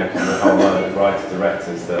the whole world of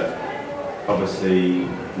writer-directors that obviously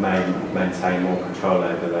may maintain more control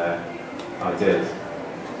over their ideas?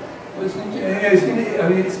 Well, it's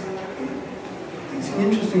an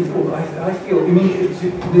interesting thought. I feel,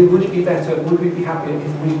 would it be better, would we be happier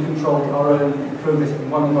if we controlled our own progress in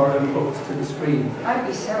one of our own books to the screen? I'd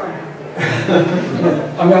be so unhappy.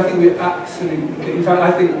 I mean, I think we're absolutely. In fact,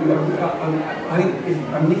 I think if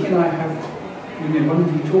Nicci and I have,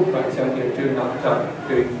 when we talk about this idea of doing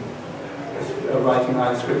writing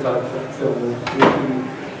either script, either film,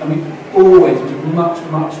 I mean, always would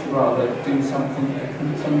much rather do something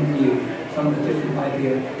new, some different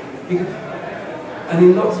idea. And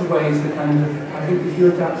in lots of ways, I think if you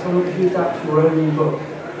adapt your own book,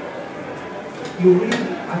 you really,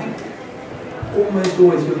 I think, almost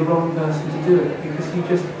always you're the wrong person to do it,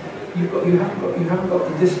 because you haven't got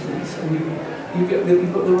the distance, and you've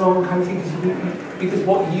got the wrong kind of thing, because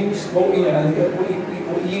what you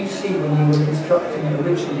see when you were constructing it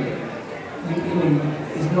originally,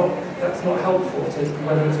 that's not helpful to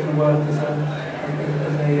whether it's going to work as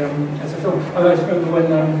a film. I just remember when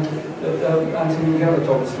Anthony Geller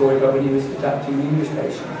told the story about when he was adapting The English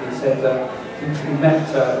Patient. He said he met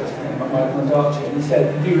Michael Mondacci, and he said,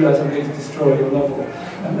 "You do realise I'm going to destroy your novel?"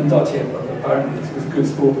 And Mondacci apparently was a good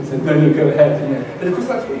sport and said, "No, go ahead." But of course,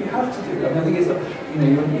 that's what you have to do. I mean, I think it's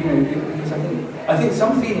because I think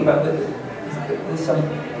some feeling about that there's some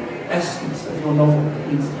essence of your novel that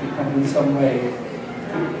needs to be kind of in some way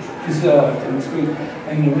preserved and screen.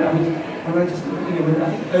 And I mean, when I just I think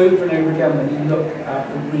over and over again when you look at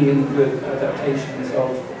the really good adaptations of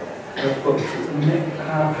books,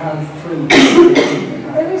 how free.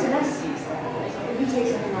 There is an essence there. If you take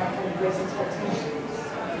something like Great Expectations,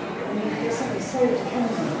 I mean, there's something so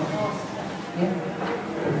dependent on the heart of that. Yeah.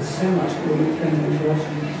 There's so much information. And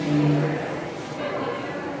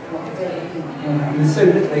there's so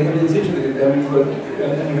little. I mean, it's interesting. I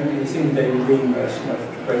mean, you've seen the David Lean version of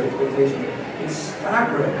Great Expectations. It's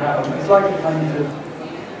staggering how it's like a kind of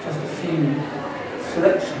just a few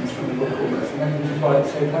selections from the book almost, and which is why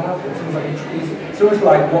it's so powerful. It's almost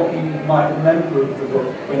like what you might remember of the book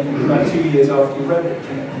when you about 2 years after you read it.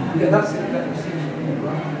 Yeah, that's it. That seems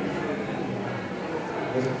right.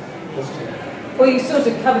 Well, you sort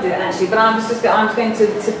of covered it actually, but I'm going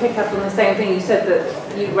to pick up on the same thing. You said that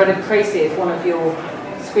you read a Tracy as one of your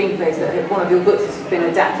screenplays, that one of your books has been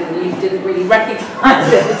adapted, and you didn't really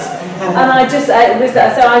recognise it. And I was just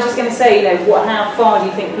going to say, how far do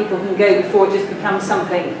you think people can go before it just becomes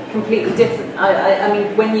something completely different? I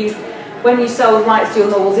mean, when you sell rights to your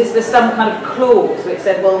novels, is there some kind of clause which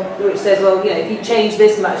says, well, if you change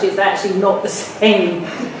this much, it's actually not the same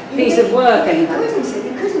piece of work anymore? You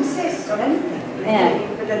could insist on anything,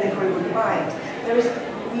 but then they probably wouldn't buy it. There's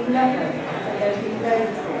been no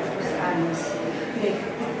clause, and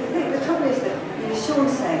the trouble is that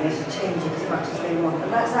Sean's saying they should change it as much as they want,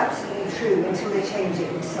 and that's absolutely true until they change it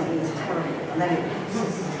into something that's terrible, and then it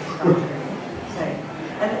ceases to be country. So,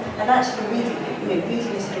 and actually reading this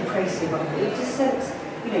little Tracy book, it just said, I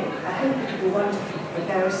hope it'll be wonderful, but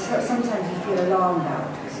there are sometimes you feel alarmed out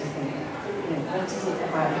because you think, what is it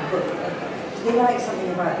about the book? Do they like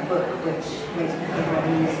something about the book which makes me feel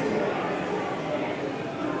uneasy?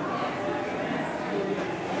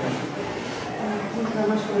 Thank you very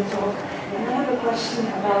much for the talk. And I have a question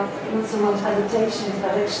about not so much adaptations,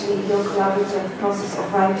 but actually your collaborative process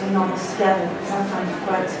of writing novels together, because I find it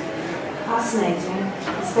quite fascinating,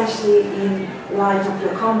 especially in light of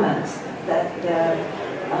your comments that the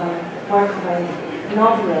work of a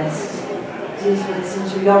novelist deals with its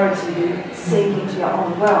interiority, you sink into your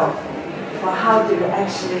own world. Well, how do you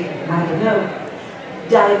actually, I don't know,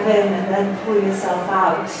 dive in and then pull yourself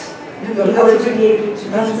out? In order to be able to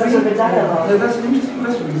have some sort of a dialogue. No, that's an interesting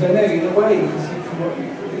question, because I know in a way,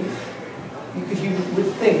 because you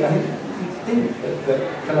would think, you'd think that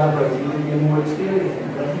collaborating would be a more exterior thing,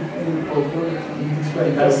 but I think you can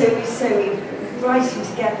explain that. So writing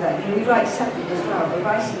together, we write separately as well, but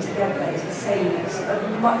writing together is the same, a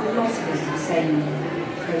lot of it is the same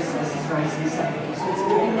process as writing separately. So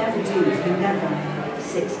what we never do is we never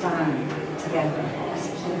sit down together as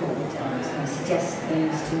a keyboard and suggest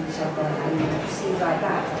things to each other and proceed like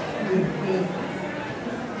that. We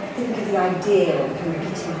think of the idea, we can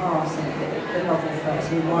beating heart of the novel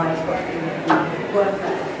first, and why it's got to be, we work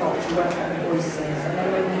out the plot, we work out the voices, and then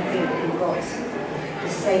when we think we've got the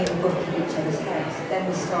same book in each other's heads, then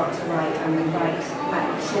we start to write, and we write,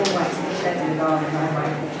 Sean writes in the shed in the garden, and I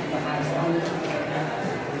write in the house, and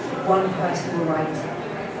one person will write a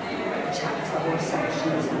chapter or a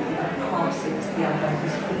section or something, and pass it to the other,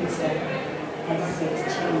 who's free to edit it,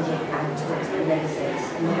 change it, add to it, erase it,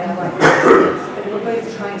 and they're like but we're both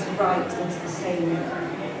trying to write into the same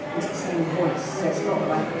voice, so it's not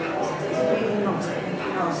like it's really not a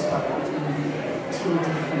power struggle between two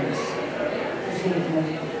different, between kind of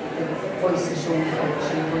the voice of Sean French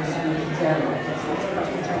and the voice of Nicci Gerrard. That's what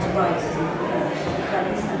we're trying to write as a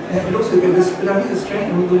yeah, but also, but I think the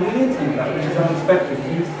strange, the weird thing about it is unexpected.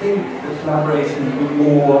 You think that collaboration would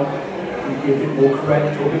be a bit more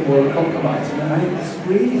correct or a bit more compromise. And I think this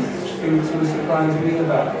really thing that sort of surprised me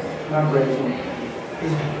about collaborating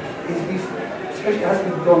is especially as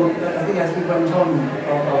we've gone, I think as we went on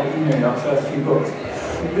our first few books,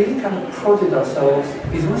 we really kind of prodded ourselves.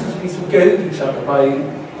 It's almost as if we sort of goad each other by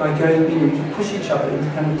going, to push each other into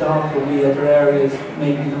kind of darker, weirder areas,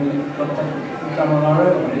 maybe than we've done on our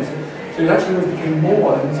own. So it actually always became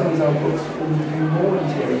more, and some of our books always became more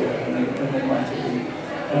interior than they might have been.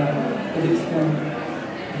 But it's a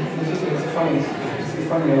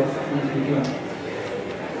funny old thing to be doing.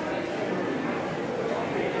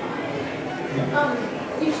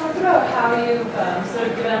 You talked about how you've sort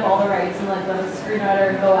of given up all the rights and let the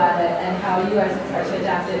screenwriter go at it, and how you guys have tried to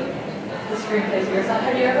adapt it, the screenplay to yourself.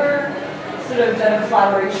 Have you ever sort of done a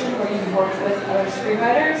collaboration where you've worked with other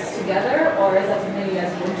screenwriters together, or is that something you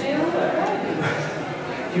guys would do?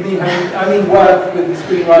 You mean work with the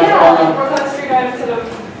screenwriter? Yeah, work with a screenwriter sort of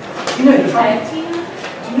tag team?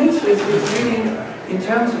 Do you know, it's really, in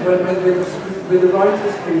terms of with the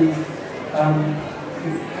writers who've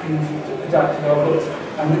adapted our books,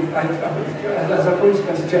 and as I've always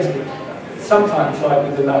kind of suggested, sometimes like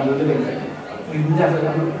with the Land of the Living thing, we've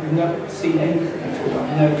never seen anything at all.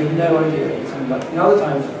 We've no idea what it's like. And other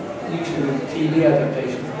times, usually with TV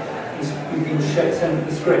adaptations, we've been sent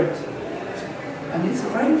the script. And it's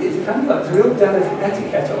kind of like a real delicate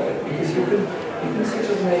etiquette of it, because you can sort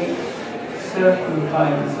of make certain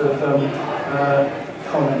kinds of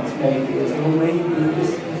comments maybe, or maybe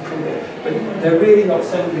this little bit, but they're really not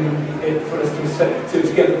sending it for us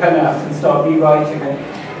to get the pen out and start rewriting it.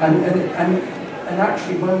 And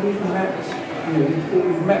actually, when we've met,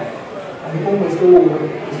 we've met, I think almost all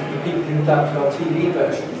the people who adapted our TV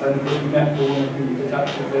versions, and we've met the one who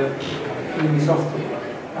adapted the movie softly.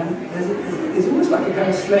 And there's almost like a kind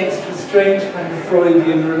of strange kind of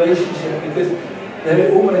Freudian relationship, because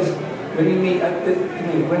they're almost, when you meet,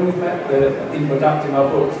 when we've met the people adapting our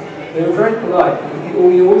books, they were very polite,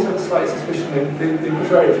 or you always have a slight suspicion they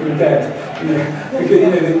prefer it if you were dead, because they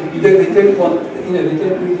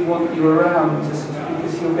don't really want you around, just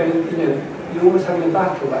because you're going, you're almost having a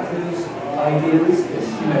battle about whose idea is this,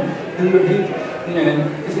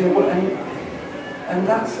 and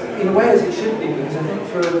that's in a way as it should be, because I think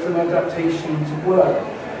for an adaptation to work,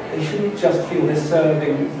 they shouldn't just feel they're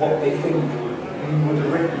serving what they think you would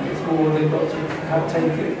have written. It's more they've got to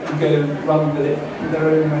take it and go run with it with their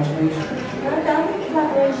own imagination. I think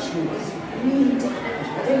collaboration is really difficult.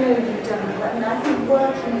 I don't know if you've done it. I think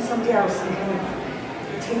working with somebody else and kind of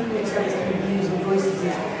taking each other's views and voices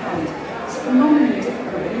into account is phenomenally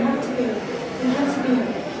difficult. You have to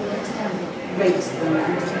kind of rate them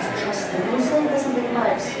and to trust them. You say there's something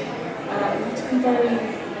about you have to be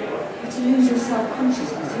you have to lose your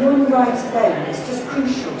self-consciousness. When you write alone, it's just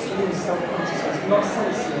crucial to lose self-consciousness, not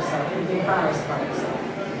censor yourself and be embarrassed by yourself.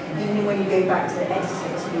 Even when you go back to the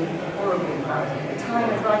editor to be horribly embarrassed. At the time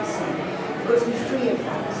of writing, you've got to be free of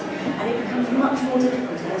that. And it becomes much more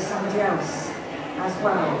difficult to have somebody else as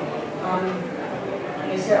well.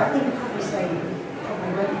 So I think you'd probably say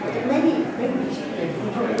probably won't, but maybe you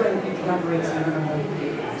probably won't be collaborating with another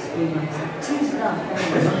screenwriter. Two's enough.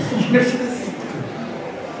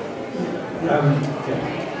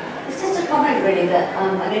 It's just a comment really that I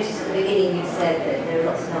noticed at the beginning you said that there are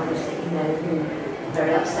lots of novelists that you know who are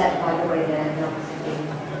very upset by the way their novels have been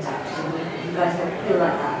adapted, and you guys don't feel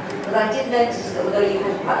like that. But I did notice that although you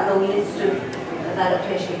had quite a long list of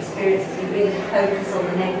adaptation experiences, you really focus on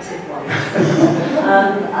the negative ones.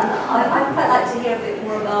 And I'd quite like to hear a bit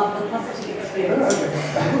more about the positive experiences.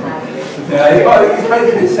 It's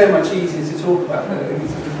making it so much easier to talk about that. I think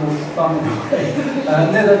it's a bit more fun.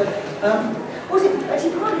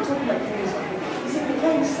 Actually, partly talking about curiosity, because it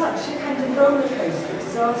became such a kind of roller coaster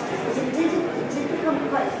disaster, because it did become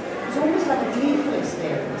quite, it was almost like a gleeful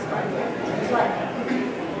experience by the end. It was like,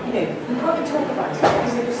 you can't talk about it,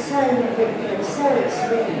 because it was so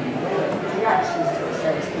extreme, the reactions to it were so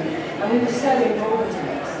extreme, and we were so involved in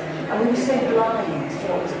it, and we were so blind to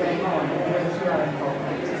what was going on all the way through our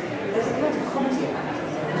involvement. There's a kind of comedy about it.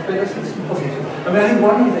 But there's some positive. I mean, I think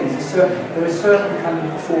one of the things is there are certain kind of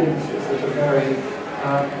performances that are very,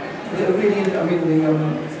 really. I mean,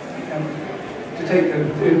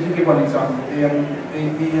 to give one example, the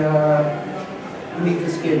Meet the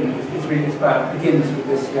Skin is really begins with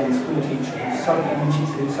this young school teacher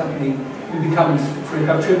who becomes, for a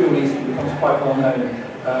trivial reason, becomes quite well known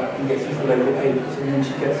and gets into the local papers, and then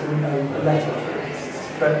she gets a letter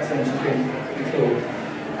saying she's been killed.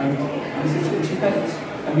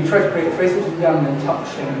 And we try to create a very sort of young and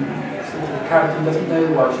touching sort of character who doesn't know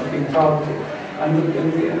why she's being targeted. And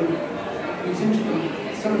it's interesting,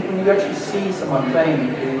 when you actually see someone playing,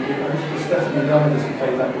 it's definitely the others who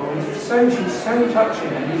played that role, she's so touching,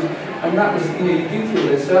 and that was, you do feel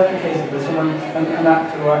there's certain cases where someone, an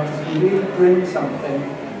actor or actress can really bring something,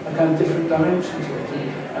 a kind of different dimension to it,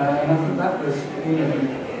 and I think that was,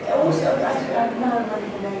 Also, I now remember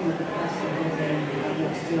the name of the person who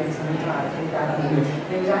was doing something like that.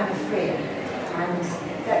 It was Anna Freer, and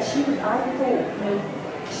that she was, I thought,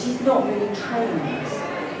 she's not really trained,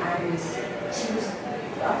 and she was,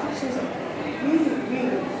 I thought she was really,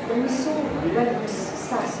 when we saw her, we went and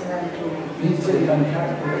sat in that little...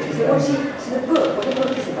 So the book, what the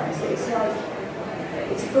book is about,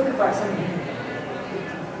 it's a book about somebody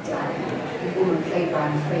the woman played by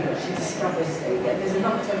Anna Freer. She discovers there's a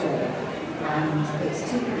knock at the door, and it's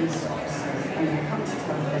two police officers, and they come to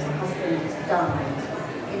tell her there's a husband who's died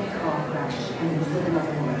in a car crash, and he was with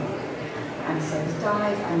another woman. And so he's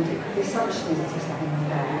died, and the assumption is that he's having an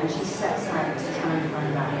affair, and she sets out to try and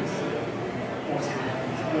find out what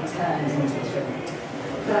happened, and it turns into a thriller.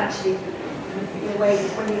 But actually, in a way,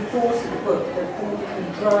 when you thought of the book, the kind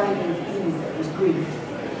of driving theme that was grief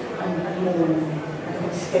and mourning,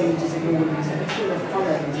 stages of mourning, so the thriller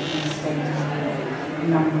follows these stages of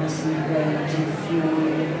numbness and rage and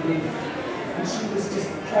fury and grief. And she was just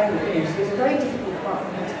playing it, so it was a very difficult part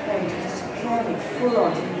for her to play. She was just playing it full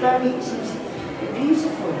on. She was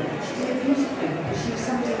beautiful. She did it beautifully because she was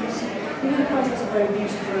somebody, the characters are very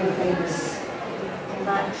beautiful and famous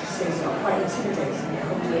actresses are quite intimidating,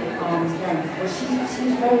 holding at arm's length. Well, she was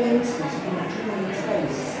very intimate and truly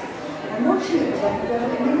close. And watching it was like,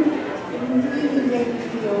 it really made me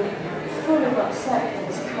feel full of upset for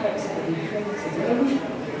this character that we created. And then we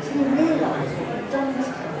realise what we've done to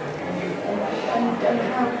her and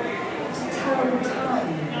how it's a terrible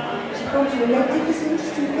time. She's gone through, and they did this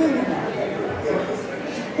interesting thing in that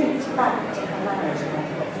she thinks back to her marriage and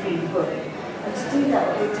got through the book. And to do that,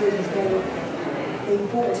 what they did is they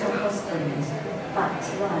brought her husband back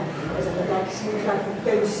to life as a like a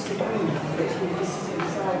ghost of grief that she was sitting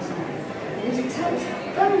beside her. It was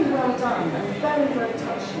very well done and very, very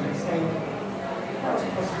touching. So that was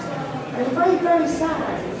positive. And very, very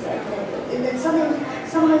sad. It was like, and then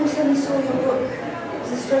somehow you suddenly saw your book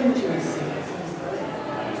as a stranger in the sea.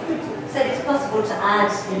 So it's possible to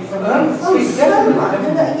add in some so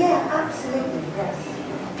much. Yeah, absolutely, yes.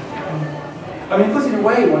 I mean, of course, in a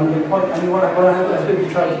way, one of the points, I mean, one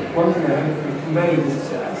thing I hope we convey is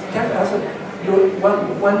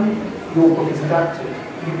when your book is adapted,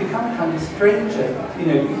 you become a kind of stranger, to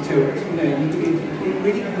it. It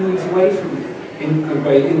really moves away from you in good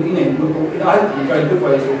ways, in either in very good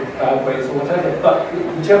ways or bad ways or whatever. But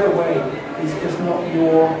whichever way, it's just not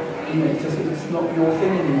your, it's not your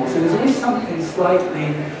thing anymore. So there's always something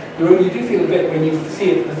slightly. You do feel a bit when you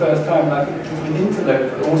see it for the first time, like it's an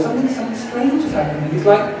interloper or something strange has happened. It's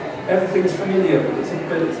like everything's familiar, but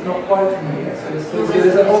it's not quite familiar. So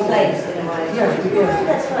there's a whole place in a way. Yeah,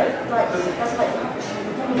 that's right. That's like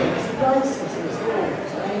it's a license in its world,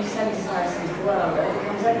 and you send this license to the world, and it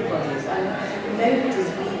becomes everybody's. And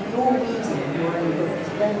nobody's your reading your own book is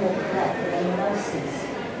no more correct than anyone else's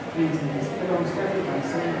reading this. It belongs to everybody,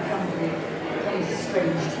 so it becomes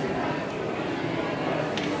strange to you.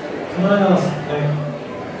 Can I ask,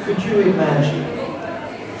 could you imagine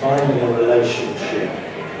finding a relationship,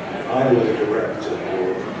 either with a director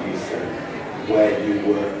or a producer, where you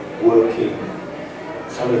were working,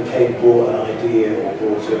 somebody brought an idea or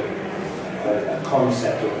brought a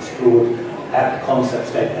concept or explored at the concept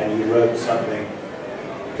stage and you wrote something,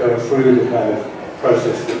 going through the kind of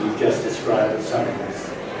process that you've just described as something that's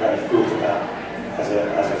kind of thought about as a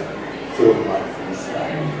film like from the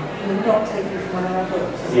start? You're not taking from one of our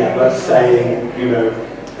books. Yeah, but saying,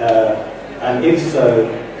 and if so,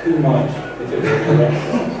 who might, if it were a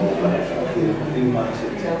director or whatever, who might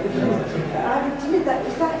it?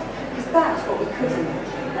 Because that's what we could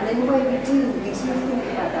imagine. And in the way we do think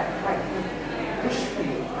about that quite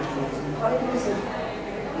wishfully, partly because of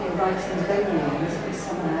writing's loneliness, but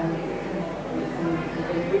somehow it can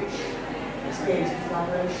be a rich experience of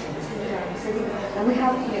collaboration. And we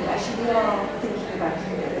have, actually we are thinking about it.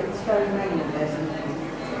 It's very moment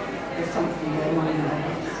there's something going on in our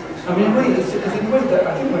heads. I mean, really, because in a way that I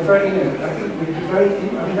think we're very, I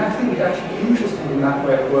think we're actually interested in that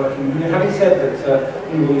way of working. Having said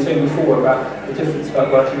that, we were saying before about the difference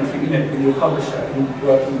about working with, with your publisher and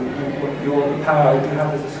working with the power you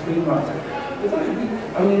have as a screenwriter.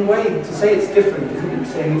 I mean, in a way, to say it's different isn't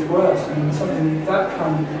saying it's worse. I mean, something that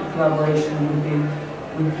kind of collaboration would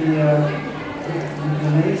be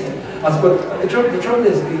amazing. The trouble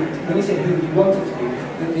is, when you say who you want it to be,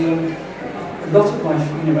 a lot of my,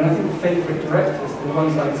 when I think of favourite directors, the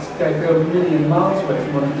ones like go a million miles away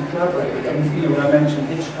from wanting to collaborate with. When I mentioned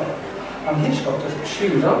Hitchcock, Hitchcock just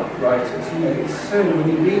chews up writers. It's so, when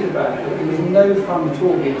you read about it, it was no fun at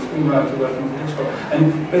all being a screenwriter working with Hitchcock. I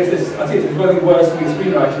think if there's nothing worse than being a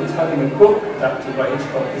screenwriter, it's having a book adapted by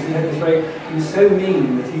Hitchcock, because he was so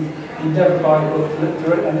mean that he'd never buy a book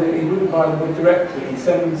direct, and he wouldn't buy the book directly. He'd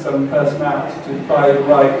send some person out to buy the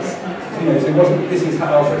rights. So it wasn't, this is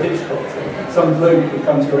Alfred Hitchcock. So some bloke would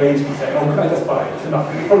come to your agent and say, oh, can I just buy it for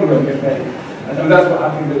nothing? It probably won't get made. And that's what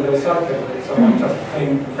happened with Psycho. Someone just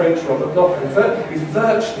came French Robert Bloch. He was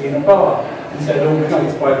virtually in a bar and said, oh, can I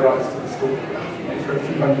just buy the rights to the story? For a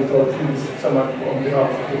few $100 fees, someone on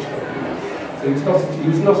behalf of Hitchcock. So he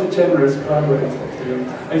was not a generous collaborator.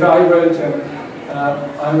 In fact, I wrote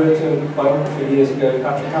a biography years ago,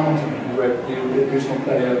 Patrick Hamilton, who wrote the original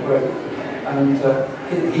play of Rogue. And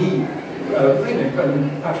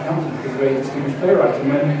Patrick Hamilton was a very distinguished playwright, and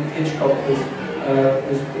when Hitchcock was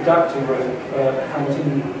adapting Rogue,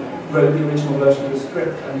 Hamilton wrote the original version of the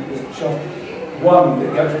script, and it was just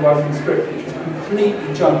the actual writing script, which was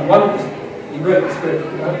completely jumped. He wrote the script.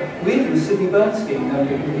 Weirdly, was Sidney Bernstein,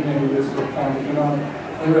 who was founded in Ireland.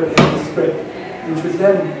 He wrote the script, which was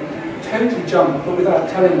then totally jumped, but without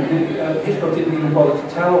telling him. Hitchcock didn't even bother to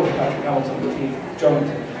tell Patrick Hamilton that he jumped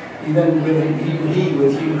it. He then, with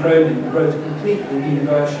Hugh Cronin, wrote a completely new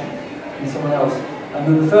version in someone else. And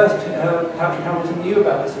then the first Patrick Hamilton knew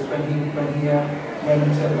about this was when he went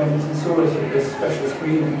and saw it at this special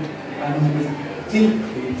screening, and he was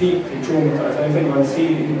deeply traumatised. I don't know if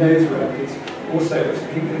anyone knows Rogue. It's also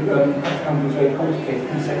Patrick Hamilton was very complicated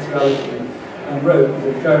in sexuality, and Rogue was a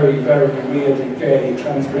very, very weirdly gay,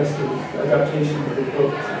 transgressive adaptation of the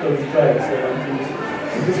book of the play. So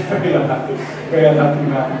he was a very unhappy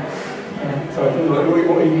man. So I thought,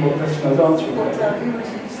 what even more question I was answering?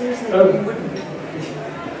 You wouldn't.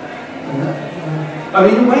 I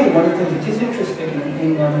mean, in a way, one of the things that is interesting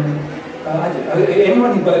I don't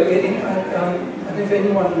know if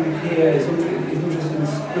anyone here is interested in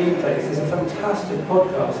screenplays. There's a fantastic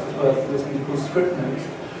podcast that's worth listening to called Script Notes,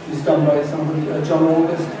 which is done by somebody, John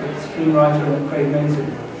August, a screenwriter, and Craig Mason.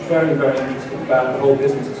 Very, very interesting about the whole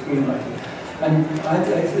business of screenwriting. And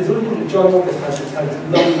there's a little John August has this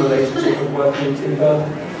long relationship with working with Tim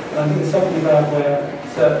Burton. And I think there's something about where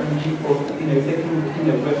certain people, if they can,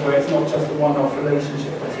 where it's not just a one-off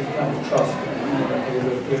relationship, but it's a kind of trust,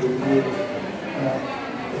 over a period of years.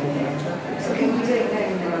 So can you do it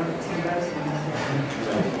then, Tim Burton?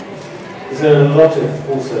 Is there a lot of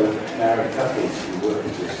also married couples who work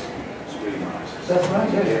as screenwriters? That's right,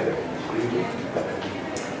 yes.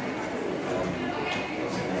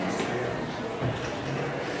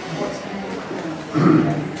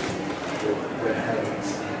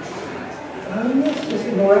 Yes, just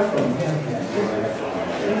in Nora Ephron,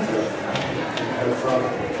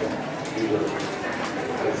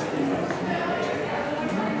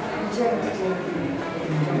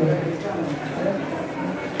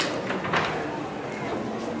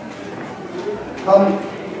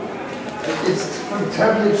 It's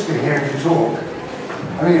terribly interesting hearing you talk.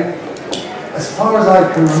 I mean, as far as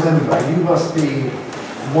I can remember, you must be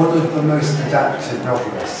one of the most adapted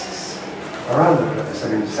novelists around the place. I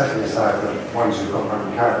mean, setting aside the ones who've got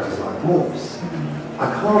run characters like Morse,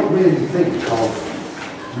 I can't really think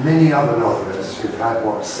of many other novelists who've had,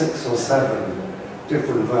 6 or 7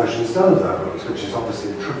 different versions done of their books, which is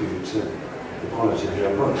obviously a tribute to the quality of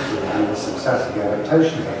your books and the success of the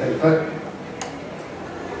adaptations, I think. But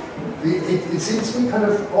it seems to me kind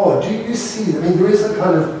of odd. Do you see, I mean, there is a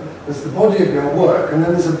kind of, there's the body of your work, and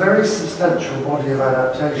then there's a very substantial body of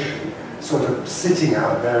adaptation sort of sitting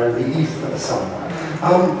out there in the ether somewhere.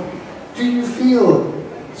 Do you feel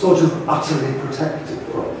sort of utterly protected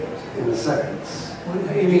from it, in a sense?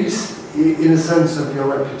 In a sense of your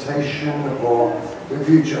reputation or your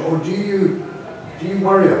future, or do you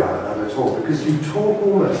worry about that at all? Because you talk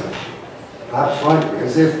almost, perhaps rightly,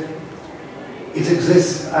 as if it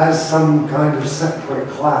exists as some kind of separate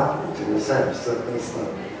cloud, in a sense, that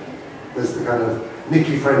there's the kind of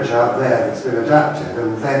Nicci French out there that's been adapted,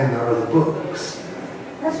 and then there are the books.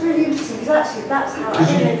 That's really interesting, because actually that's how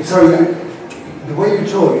the way you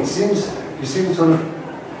talk, you seem sort of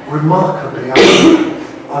remarkably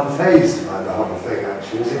unfazed by the whole thing,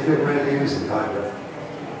 actually, as if it really is a kind of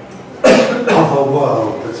other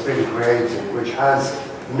world that's been created, which has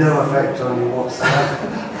no effect on you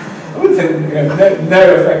whatsoever. I would say no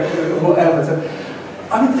effect whatever. So,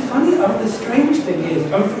 the strange thing is,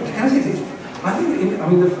 I think, I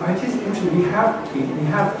mean, it is interesting. We have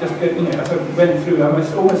just, as I went through, I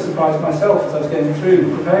was almost surprised myself as I was going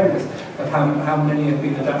through preparing this, of how many have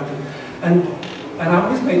been adapted. And I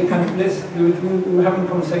always made kind of this, we were having a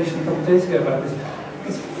conversation a couple of days ago about this.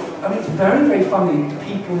 It's very, very funny,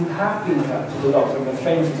 people who have been adapted a lot. I mean, the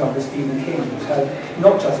famous example is Stephen King, who's had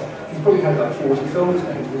not just, he's probably had like 40 films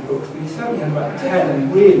made of his books, but he's certainly had about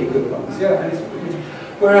 10 really good ones. Yeah, and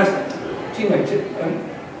whereas,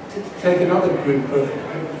 to take another group of,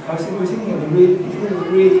 I was thinking of the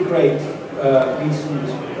really great recent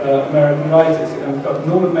American writers. We've got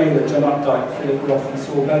Norman Mailer, John Updike, Philip Roth, and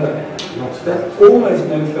Saul Bellow. There are almost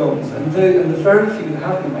no films, and the very few that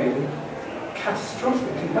have been made are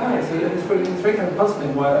catastrophically bad. So it's very kind of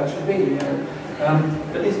puzzling why that should be.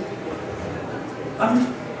 But it's,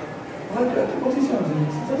 what is your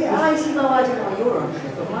answer? I don't know what your answer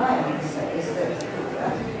is, but my answer is that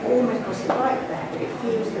almost got it right there. But it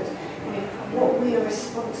feels that what we are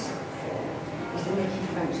responsible for is the Nicci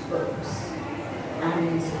French books,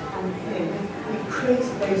 and we've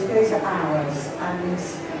created those are ours, and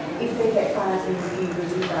if they get badly reviewed or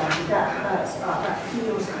do badly, that hurts us, that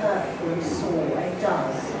feels hurtful and sore, it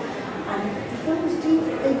does. And the films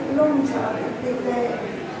they belong to us,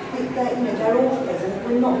 they're authors, and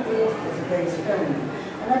we're not the authors of those films.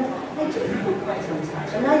 And I do feel quite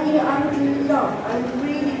untouched. And I would really love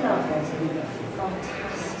there to be a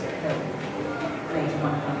fantastic film made of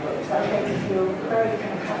one of my books. That would make me feel very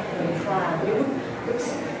kind of happy and proud. But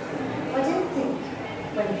I don't think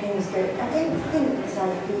when things go, I don't think that I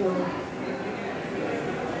feel,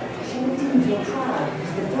 actually I didn't feel proud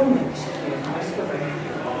because the film makes you feel proud.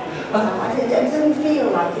 It doesn't feel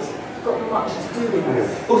like it's got much to do with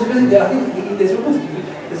it. Also, I think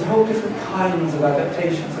there's a whole different kinds of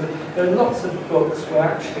adaptations. So there are lots of books where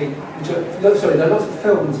actually, there are lots of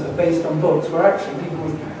films that are based on books where actually people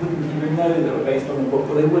wouldn't even know they were based on a book,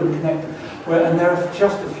 or they wouldn't connect. And there are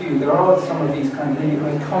just a few. There are some of these kind of really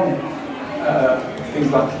iconic things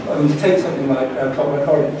like, to take something like Clockwork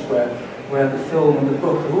Orange, where the film and the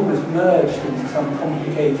book have almost merged into some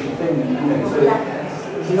complicated thing, and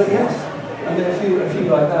yes. And then a few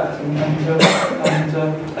like that,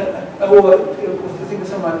 or to think of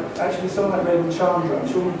someone like Raymond Chandler. I'm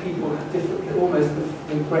sure people almost the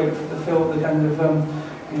film, the kind of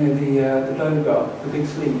the Bogart, The Big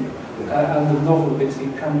Sleep, and the novel The Big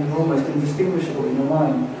Sleep can be almost indistinguishable in your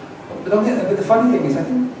mind. But the funny thing is, I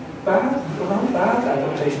think not bad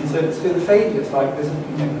adaptations. So the failures, like there's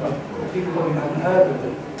people probably haven't heard of the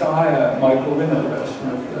dire Michael Winner version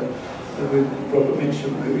of with Robert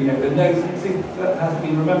Mitchum, that hasn't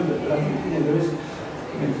been remembered, but I think there is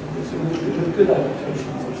there's good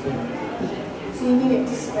adaptations of things. So you mean it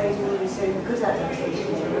displays all these good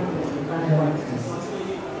adaptations are remembered and bad ones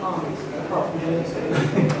aren't, apart from those two?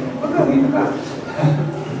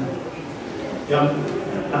 Yeah,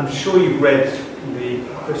 I'm sure you've read the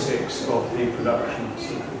critics of the productions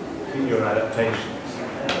of your adaptations.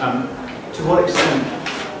 To what extent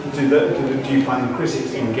do you find the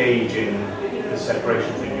critics engage in the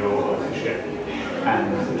separation between your authorship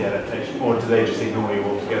and the adaptation, or do they just ignore you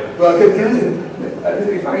altogether? Well,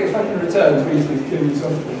 if I can return briefly to Killing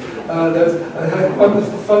Softly, one of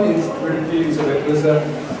the funniest reviews of it was the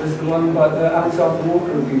one by Alexander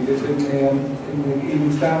Walker reviewed it in the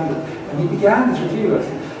Evening Standard, and he began his review.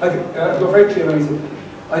 I got very clear when he said,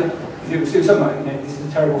 it was something like, this is a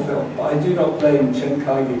terrible film, but I do not blame Chen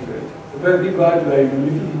Kaigi for it. The very people I blame are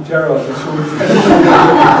Nicci Gerrard and Sean French.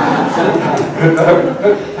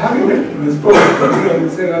 Having written this book, so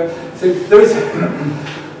there is.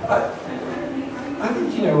 I think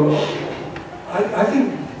I think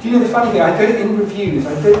the funny thing? I don't in reviews. I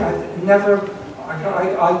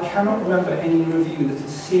cannot remember any review that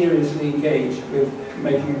has seriously engaged with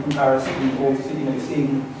making a comparison or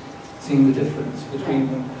seeing the difference between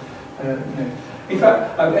them. In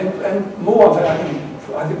fact, and more of it,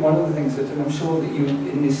 I think one of the things that, and I'm sure that you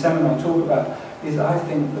in this seminar talk about, is I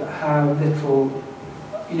think that how little,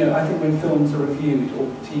 I think when films are reviewed or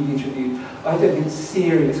TV is reviewed, I don't think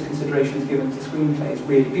serious consideration is given to screenplays.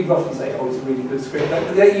 Really, people often say, "Oh, it's a really good script."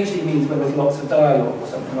 That usually means when there's lots of dialogue or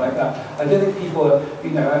something like that. I don't think people are,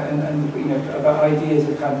 about ideas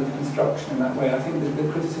of kind of construction in that way. I think that the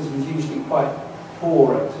criticism is usually quite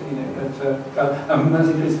poor at, when I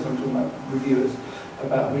say criticism, I'm talking about reviewers,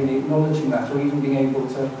 about really acknowledging that, or even being able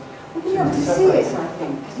to. Well, you have to see it, I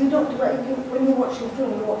think, because when you're watching a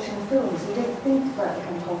film, you're watching a film, so you don't think about the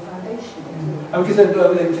kind of whole foundation of it.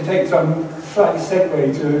 Because to take some slightly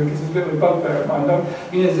segue to, because it's a bit of a bugbear of mine.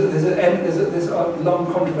 There's a long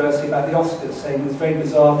controversy about the Oscars, saying this very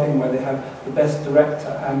bizarre thing where they have the best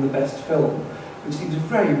director and the best film, which seems a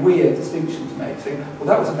very weird distinction to make, saying, well,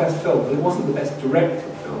 that was the best film, but it wasn't the best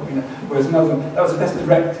directed film, you know, whereas another one, that was the best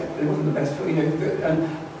directed, but it wasn't the best film, you know, and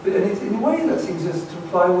it's, in a way that seems to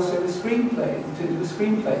apply also to screenplays,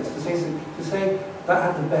 to say that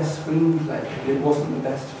had the best screenplay, but it wasn't the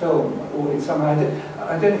best film, or in some, I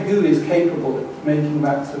don't know who is capable of making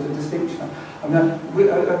that sort of distinction. I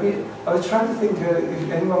mean, I was trying to think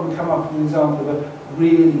if anyone would come up with an example of a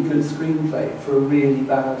really good screenplay for a really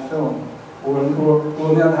bad film, or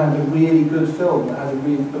on the other hand, a really good film that had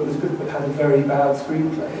was good but had a very bad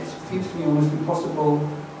screenplay. It seems to me almost impossible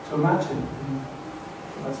to imagine.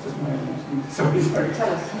 That's just my own. Sorry.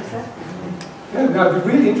 Tell us, what's that? Yeah, no, it'd be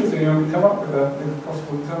really interesting to come up with a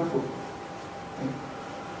possible example.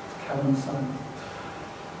 Callum's son.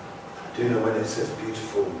 Do you know when it says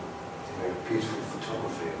beautiful? Beautiful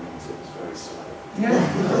photography, it means it's very slow.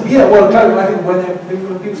 Yeah, well, no, I think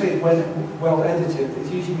when people say well edited,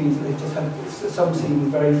 it usually means that they've just had some scene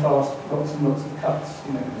with very fast, lots and lots of cuts,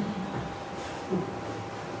 you know.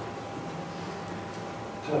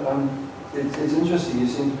 So, it's interesting, you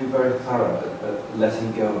seem to be very thorough at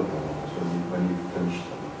letting go of novels when you finish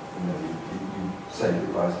them. You know, you say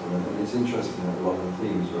goodbye to them, and it's interesting that a lot of the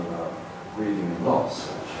themes are about grieving and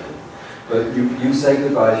loss, actually. But you say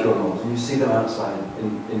goodbye to your novels, and you see them outside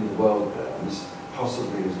in the world there, and this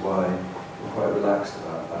possibly is why you're quite relaxed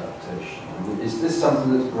about adaptation. I mean, is this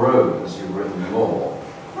something that's grown as you've written more?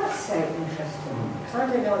 That's so interesting, because I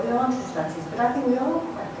don't know what the answer to that is, but I think we are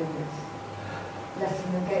quite good at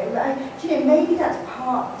letting them go. Do you know, maybe that's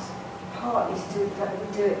partly to do that we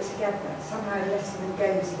do it together. Somehow letting them go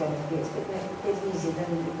together it's a bit easier than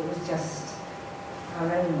if it was just our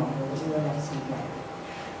own novel that we were letting go.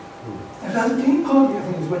 And I think partly, I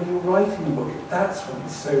think, is when you're writing a book, that's when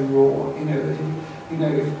it's so raw, you know,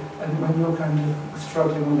 and when you're kind of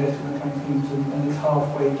struggling with it and the kind of things, and it's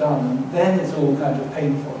halfway done, and then it's all kind of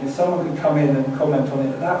painful. And if someone could come in and comment on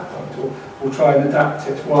it at that point, or try and adapt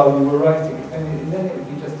it while you were writing it, then it would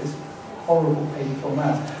be just this horrible, painful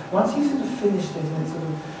mass. Once you sort of finished it, and it's sort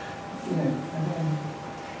of, you know, and then...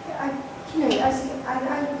 It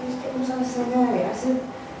was I was saying earlier, I said,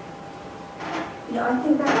 you know, I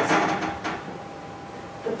think that's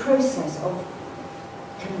the process of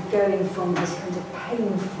kind of going from this kind of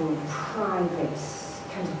painful, private,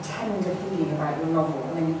 kind of tender feeling about your novel,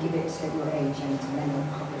 and then you give it to your agent, and then your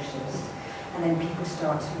publishers, and then people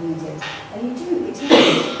start to read it, and you lose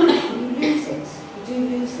it. You do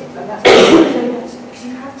lose it, and that's because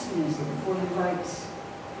you have to lose it before you write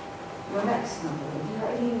your next novel.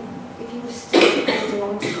 If you were still holding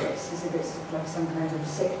on to it as if it's like some kind of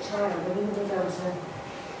sick child, then you wouldn't be able to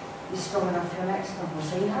be strong enough for your next novel,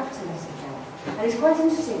 so you have to let it go. And it's quite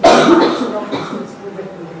interesting, because novels that were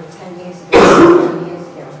written 10 years ago, 15 years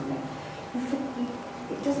ago or something,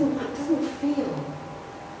 it doesn't feel,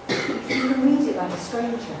 you can read it like a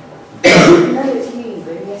stranger. You know it's you,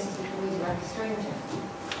 but in essence you can read it like a stranger.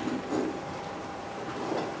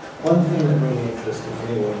 One thing that really interested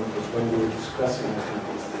me was when we were discussing, I think,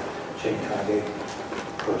 is the Chenkage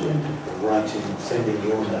project of writing, sending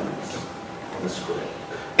your notes on the script.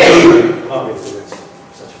 Partly because it's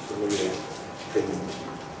such a familiar thing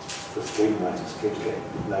for screenwriters, kids get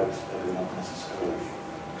notes, maybe not necessarily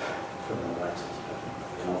from the writers,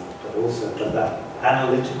 but also that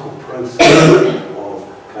analytical process of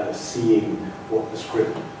kind of seeing what the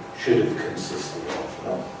script should have consisted of,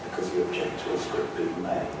 not because you object to a script being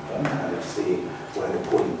made, but kind of seeing where the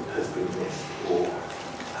point has been missed.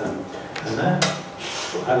 And that,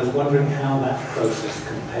 I was wondering how that process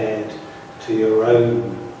compared to your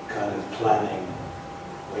own kind of planning,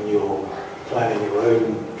 when you're planning your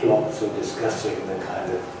own plots or discussing the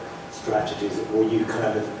kind of strategies, or you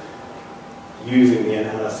kind of using the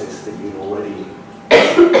analysis that you'd already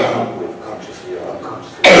come up with consciously or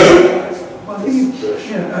unconsciously. Well, I think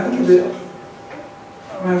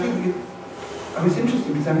it's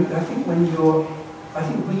interesting because I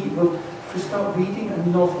think if you start reading a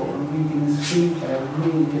novel and reading a screenplay are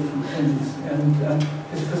really different things, and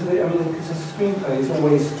because a screenplay is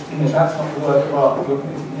always, that's not the work of art,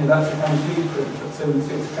 that's the kind of blueprint, so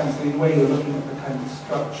it's kind of the way you're looking at the kind of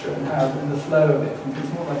structure and the flow of it, and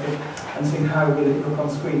it's more like and seeing how will it look on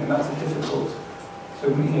screen, and that's a difficult. So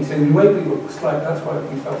so in a way we look that's why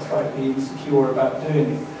we felt slightly insecure about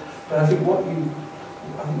doing it. But I think what we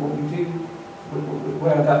do,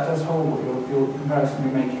 where that does hold what your comparison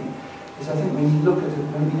we're making, is I think when you look at it,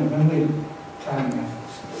 when we're planning a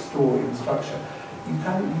story and structure, you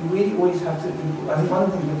really always have to. I think one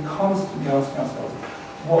of the things we're constantly asking ourselves,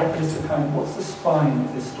 what's the spine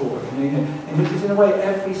of this story? Because in a way,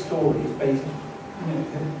 every story is based.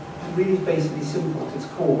 really basically simple at its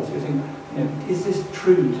core. So you think, is this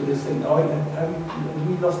true to this thing? Have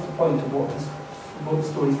we lost the point of what the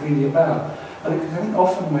story's really about? And I think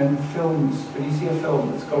often when you see a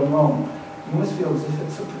film that's gone wrong, you almost feel as if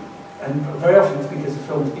and very often it's because the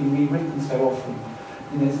film's been rewritten so often.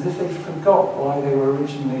 It's as if they forgot why they were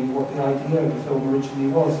originally, what the idea of the film originally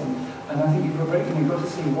was. And I think you've got to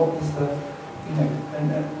see what is the,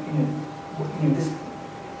 this.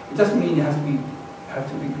 It doesn't mean you have to be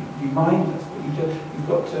mindless, but you've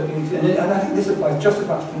got to. And I think this applies just as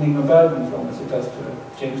much to an Ingmar Bergman film as it does to a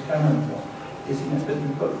James Cameron film. But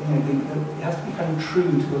you've got, it has to be kind of true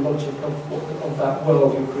to the logic of that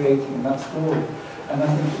world you're creating and that story. And I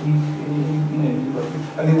think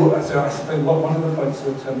so I suppose one of the points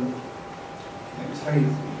that it's very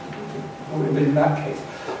important in that case,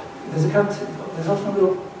 there's often a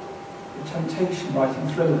real temptation writing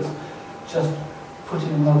thrillers, just put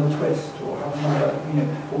in another twist or have another,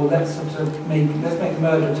 or let's make the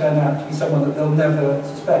murderer turn out to be someone that they'll never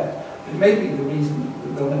suspect. It may be the reason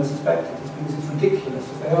that they'll never suspect it is because it's ridiculous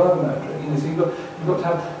if they are the murderer. So you've got to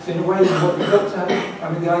have. So in a way, you've got to have. I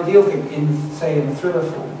mean, the ideal thing in a thriller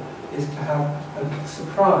form is to have a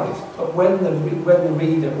surprise. But when the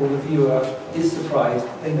reader or the viewer is surprised,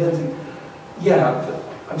 they then think, yeah, but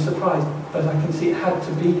I'm surprised, but I can see it had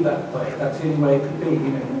to be that way. That's the only way it could be.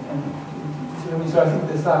 So I think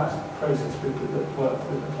there's that process that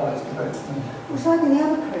applies to both. It's like in the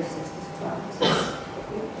other processes as well.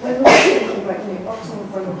 When we're thinking about, often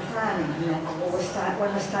when we're planning, or when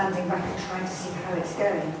we're standing back and trying to see how it's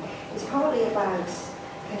going, it's partly about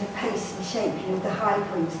kind of pace and shape, the high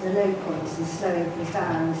points and the low points, and slowing things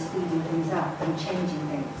down and speeding things up and changing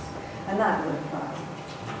things, and that would apply.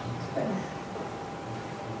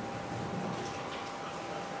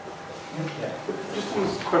 Just on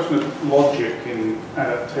this question of logic in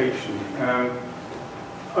adaptation.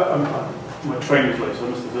 My trainer's late, so I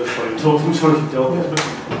missed the first part you talked. I'm sorry to dealt with this,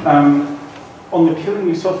 but on the killing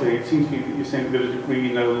me softly, it seems to me that you're saying that there's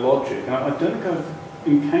really no logic, and I don't think I've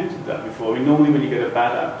encountered that before. I mean, normally when you get a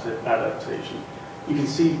bad adaptation, you can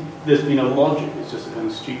see there's been a logic. It's just a kind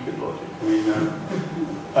of stupid logic. I mean,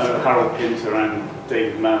 Harold Pinter and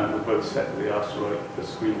David Mamet were both separately asked to write a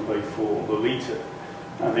screenplay for Lolita,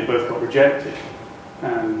 and they both got rejected.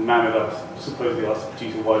 And Mamet supposedly asked the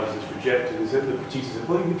producer, why was this rejected? And the producer said,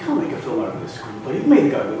 well, we can't make a film out of this screenplay. You've made the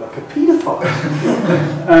guy look like a paedophile.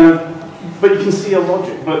 But you can see a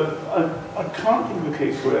logic. But I can't think of a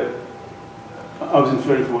case where, I was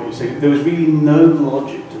inferring from what you're saying, there was really no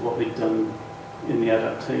logic to what they'd done in the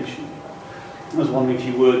adaptation. I was wondering if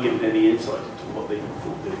you were given any insight into what they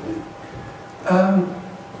thought they'd do.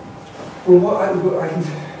 Well, what I can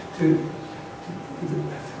do,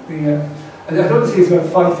 I don't see it's about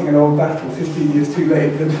fighting an old battle 15 years too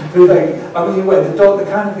late, but the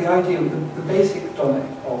idea, the basic donic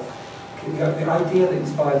of the idea that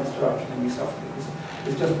inspired the direction in Nicci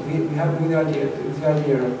is just we had the idea. It was the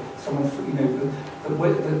idea of someone, we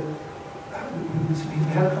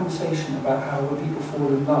had a conversation about how when people fall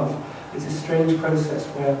in love, it's a strange process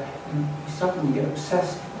where you suddenly get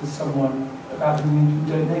obsessed with someone about whom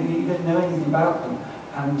you don't know anything about them.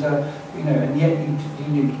 And and yet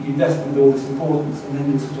you invest with all this importance, and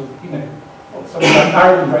then you sort of, someone got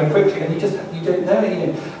married very quickly, and you don't know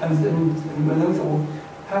it, And when we thought, well,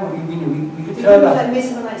 how we could turn that. Like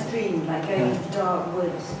Midsummer's Dream, like going into the dark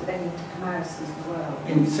woods, but then you come out as the world.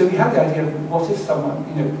 And so we had the idea of what if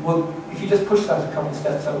someone, well, if you just push that a couple of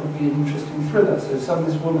steps, that would be an interesting thriller. So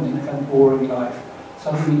suddenly this woman in a kind of boring life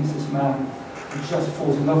suddenly meets this man and just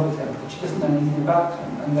falls in love with him, but she doesn't know anything about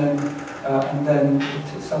him, and then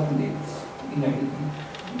suddenly,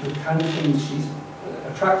 the kind of things she's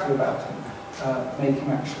attracted about him make him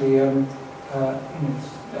actually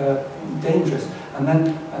dangerous, and then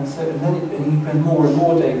he becomes more and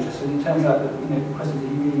more dangerous, and it turns out that presently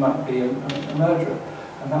he really might be a murderer,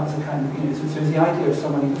 and that was the kind of so it's the idea of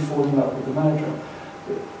someone who could fall in love with a murderer.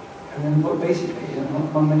 And then basically,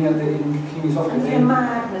 among many other Kimi's often... And the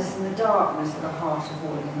madness and the darkness at the heart of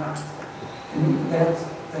all of that.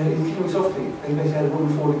 In Killing Softly, they basically had a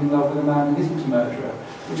woman falling in love with a man who isn't a murderer,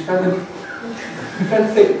 which kind of... you kind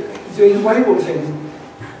of think... So in a way what we're saying is,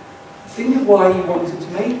 think of why you wanted to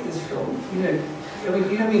make this film.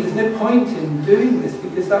 There's no point in doing this,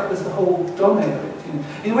 because that was the whole domain of it.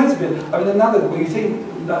 In a way it's a bit... when you think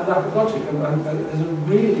that lack of logic, there's a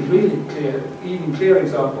really, really clear, even clearer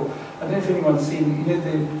example. I don't know if anyone's seen,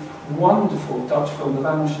 the wonderful Dutch film, The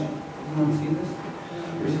Vanishing. Have anyone seen this?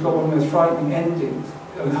 Which has got one of those frightening endings.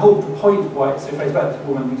 The whole point why it's so famous about the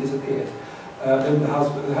woman who disappeared.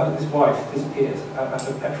 then his wife disappears at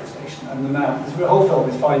a petrol station, and the man, the whole film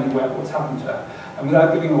is finding what's happened to her. And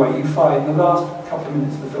without giving away, you find, in the last couple of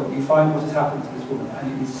minutes of the film, you find what has happened to this woman.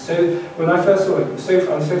 And it is so, when I first saw it, I was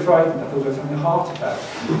so frightened, I thought I was having a heart attack.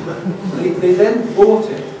 They then bought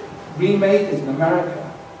it, remade it in America,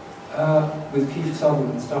 with Kiefer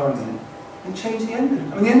Sutherland starring in it, and changed the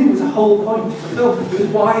ending. I mean, the ending was the whole point of the film. It was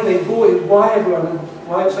why they bought it, why it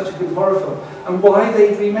was such a good horror film, and why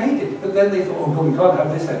they remade it. But then they thought, oh God, we can't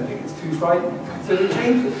have this ending, it's too frightening. So they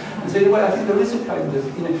changed it. And so in a way, I think there is a kind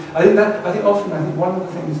of, I think often one of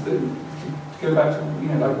the things that, to go back to,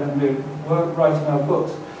 like when we're writing our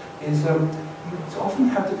books, is you often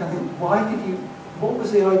have to kind of think, what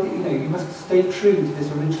was the idea, you must stay true to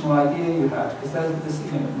this original idea you had, because there's this,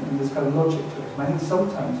 there's kind of logic to it. And I think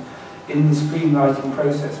sometimes in the screenwriting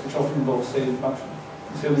process, which often involves so much,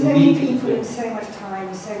 so many people in so much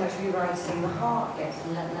time, so much rewriting, the heart gets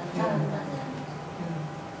left out.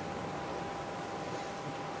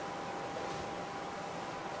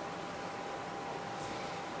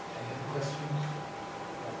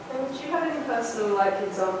 Do you have any personal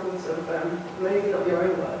examples of maybe not your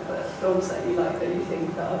own work, but films that you like that you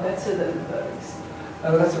think that are better than the books?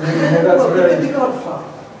 Oh, that's a really The Godfather.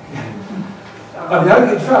 I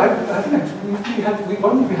think we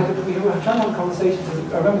had done one conversation.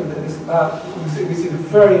 I remember this about we see a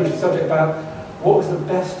very interesting subject about what was the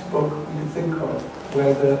best book we could think of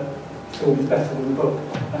where the film is better than the book.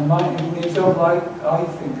 And the example I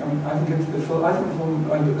think the film.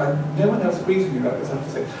 No one else agrees with me about this. I have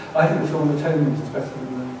to say, I think the film Atonement is better than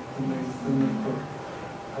the book.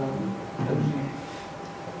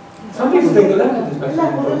 Some people think The Leopard is better than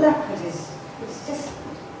the book. The Leopard it's just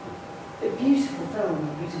a beautiful film,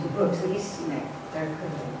 beautiful books. At least they're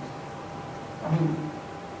equivalent.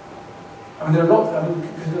 There are lots.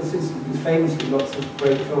 Because famously, lots of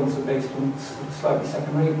great films are based on slightly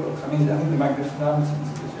second-rate books. I think The Magnificent Amazons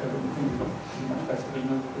is pretty much better than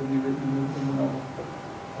the novel.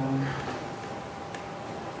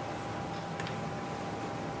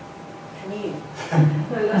 Can you?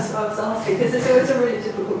 No, that's what I was asking, because it's always a really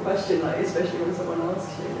difficult question, especially when someone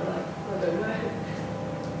asks you, you're like, I don't know.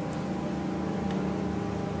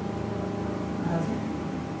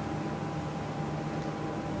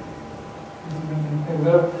 In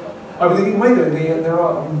a way, there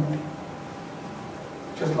are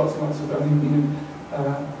just lots and lots of. There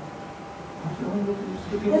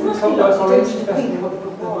must be lots of don't think what the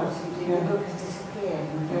book was. The book has disappeared.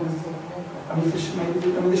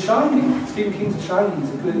 The Shining, Stephen King's The Shining is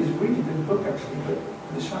a really good book actually, but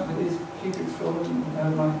The Shining is Kubrick's film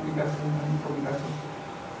might be better and probably better.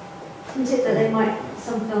 Isn't it that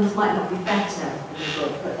some films might not be better than the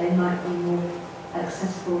book, but they might be more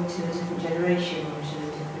accessible to a different generation or to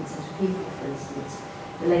a different set of people, for instance.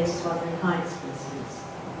 The latest Wuthering Heights, for instance,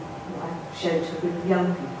 I showed to a group of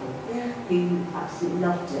young people who absolutely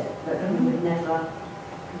loved it, but who would never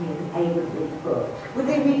be able to read the book. Would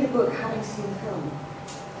they read the book having seen the film?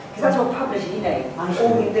 Because that's what publishing,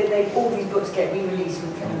 all these books get re-released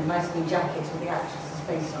with kind of nice new jackets with the actresses'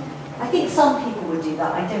 face on. I think some people would do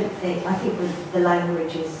that. I think the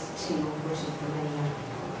language is too important for many young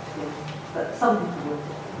people. But some people would.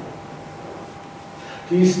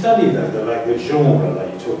 Do you study the genre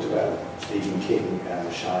that you talked about, Stephen King and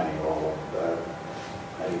The Shining, or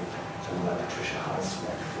someone like Patricia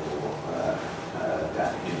Highsmith or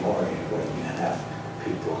Daphne du Maurier, where you have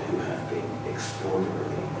people who have been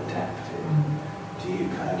extraordinarily adapted? Do you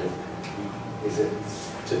is it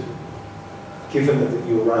given that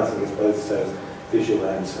your writing is both so visual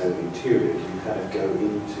and so interior, do you go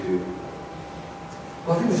into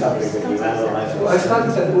something that you analyse? Well, I started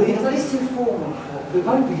to say that is too formal. But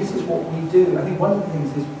partly this is what we do. I think one of the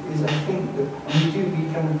things is I think that we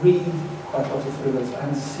can read quite a lot of thrillers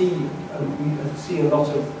and see a lot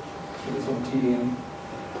of thrillers on TV, and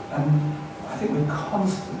I think we're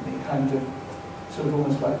constantly sort of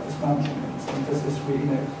almost like dismantling it and saying, does this really,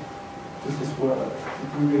 does this work?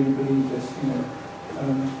 Do we really believe this?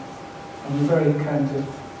 And we're very We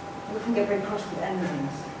can get very cross with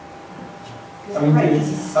endings. I mean,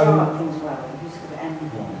 start things well, you sort of end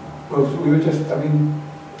them. Well, we were just,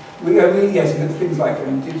 yes, things like,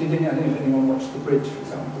 did anyone watch The Bridge, for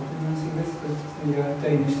example? Did anyone see this? The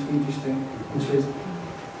Danish-Swedish thing, which is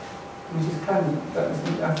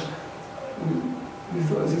we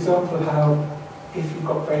thought it was an example of how, if you've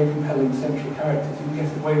got very compelling central characters, you can get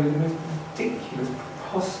away with the most ridiculous,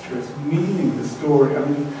 preposterous, meaningless story. I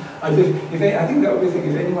think that would be the thing,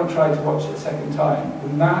 if anyone tried to watch it a second time, the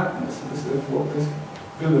madness of what this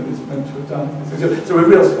villain is meant to have done. So a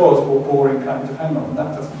real spoils for boring hang on,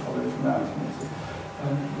 that doesn't follow from that.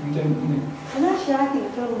 You don't, you know. And actually, I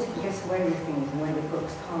think films can get away with things in a way that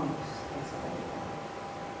books can't get away with.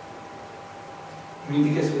 I mean,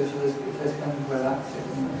 because if there's kind of well acted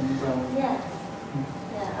and well. Yeah.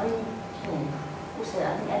 Yeah. I mean, you know, also,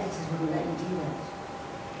 I think editors wouldn't let you do that.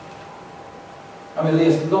 I mean,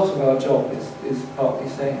 yes, a lot of our job is partly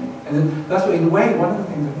saying, and then that's what, in a way, one of the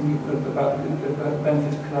things I think about the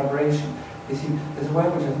benefit of collaboration is there's a way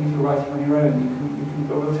in which I think if you're writing on your own, you've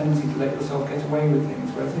got a real tendency to let yourself get away with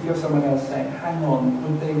things, whereas if you have someone else saying, hang on,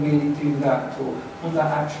 would they really do that, or would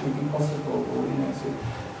that actually be possible, or, you know, so,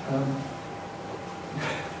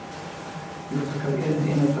 you also kind of get an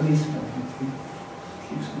inner policeman who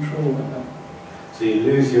keeps control of that. So you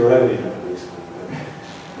lose your own inner policeman.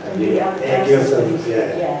 Yeah. You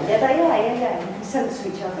can sense to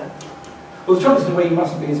each other. Well, the trouble is the way you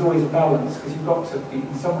mustn't be is always a balance, because you've got to be,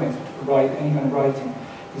 in some ways, to write any kind of writing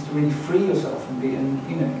is to really free yourself and be, and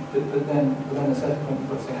you know, but then at a certain point you've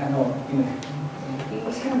got to say, hang on, you know.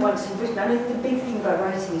 You kind of want to written. I mean, the big thing about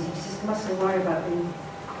writing is you just mustn't worry about being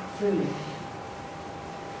foolish.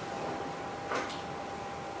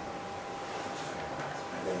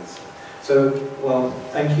 So, well,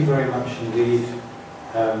 thank you very much indeed,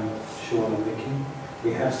 Sean and Nicci.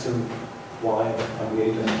 We have some wine and we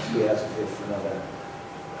don't have to be out of here for another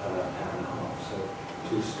hour and a half, so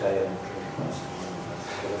do stay and drink the rest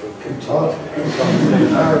of the continue.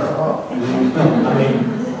 I mean,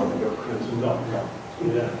 not, you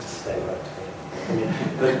don't have to stay right here. I mean,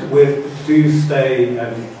 but do stay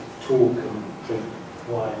and talk and drink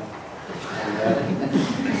wine. And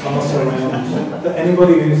pass around. But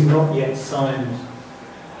anybody who's not yet signed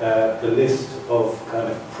the list of kind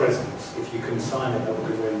of presents, if you can sign it, that would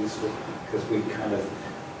be very useful, because we kind of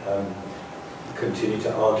continue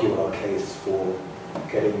to argue our case for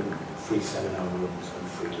getting free seminar rooms and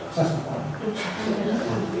free classes.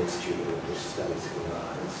 It's stupid.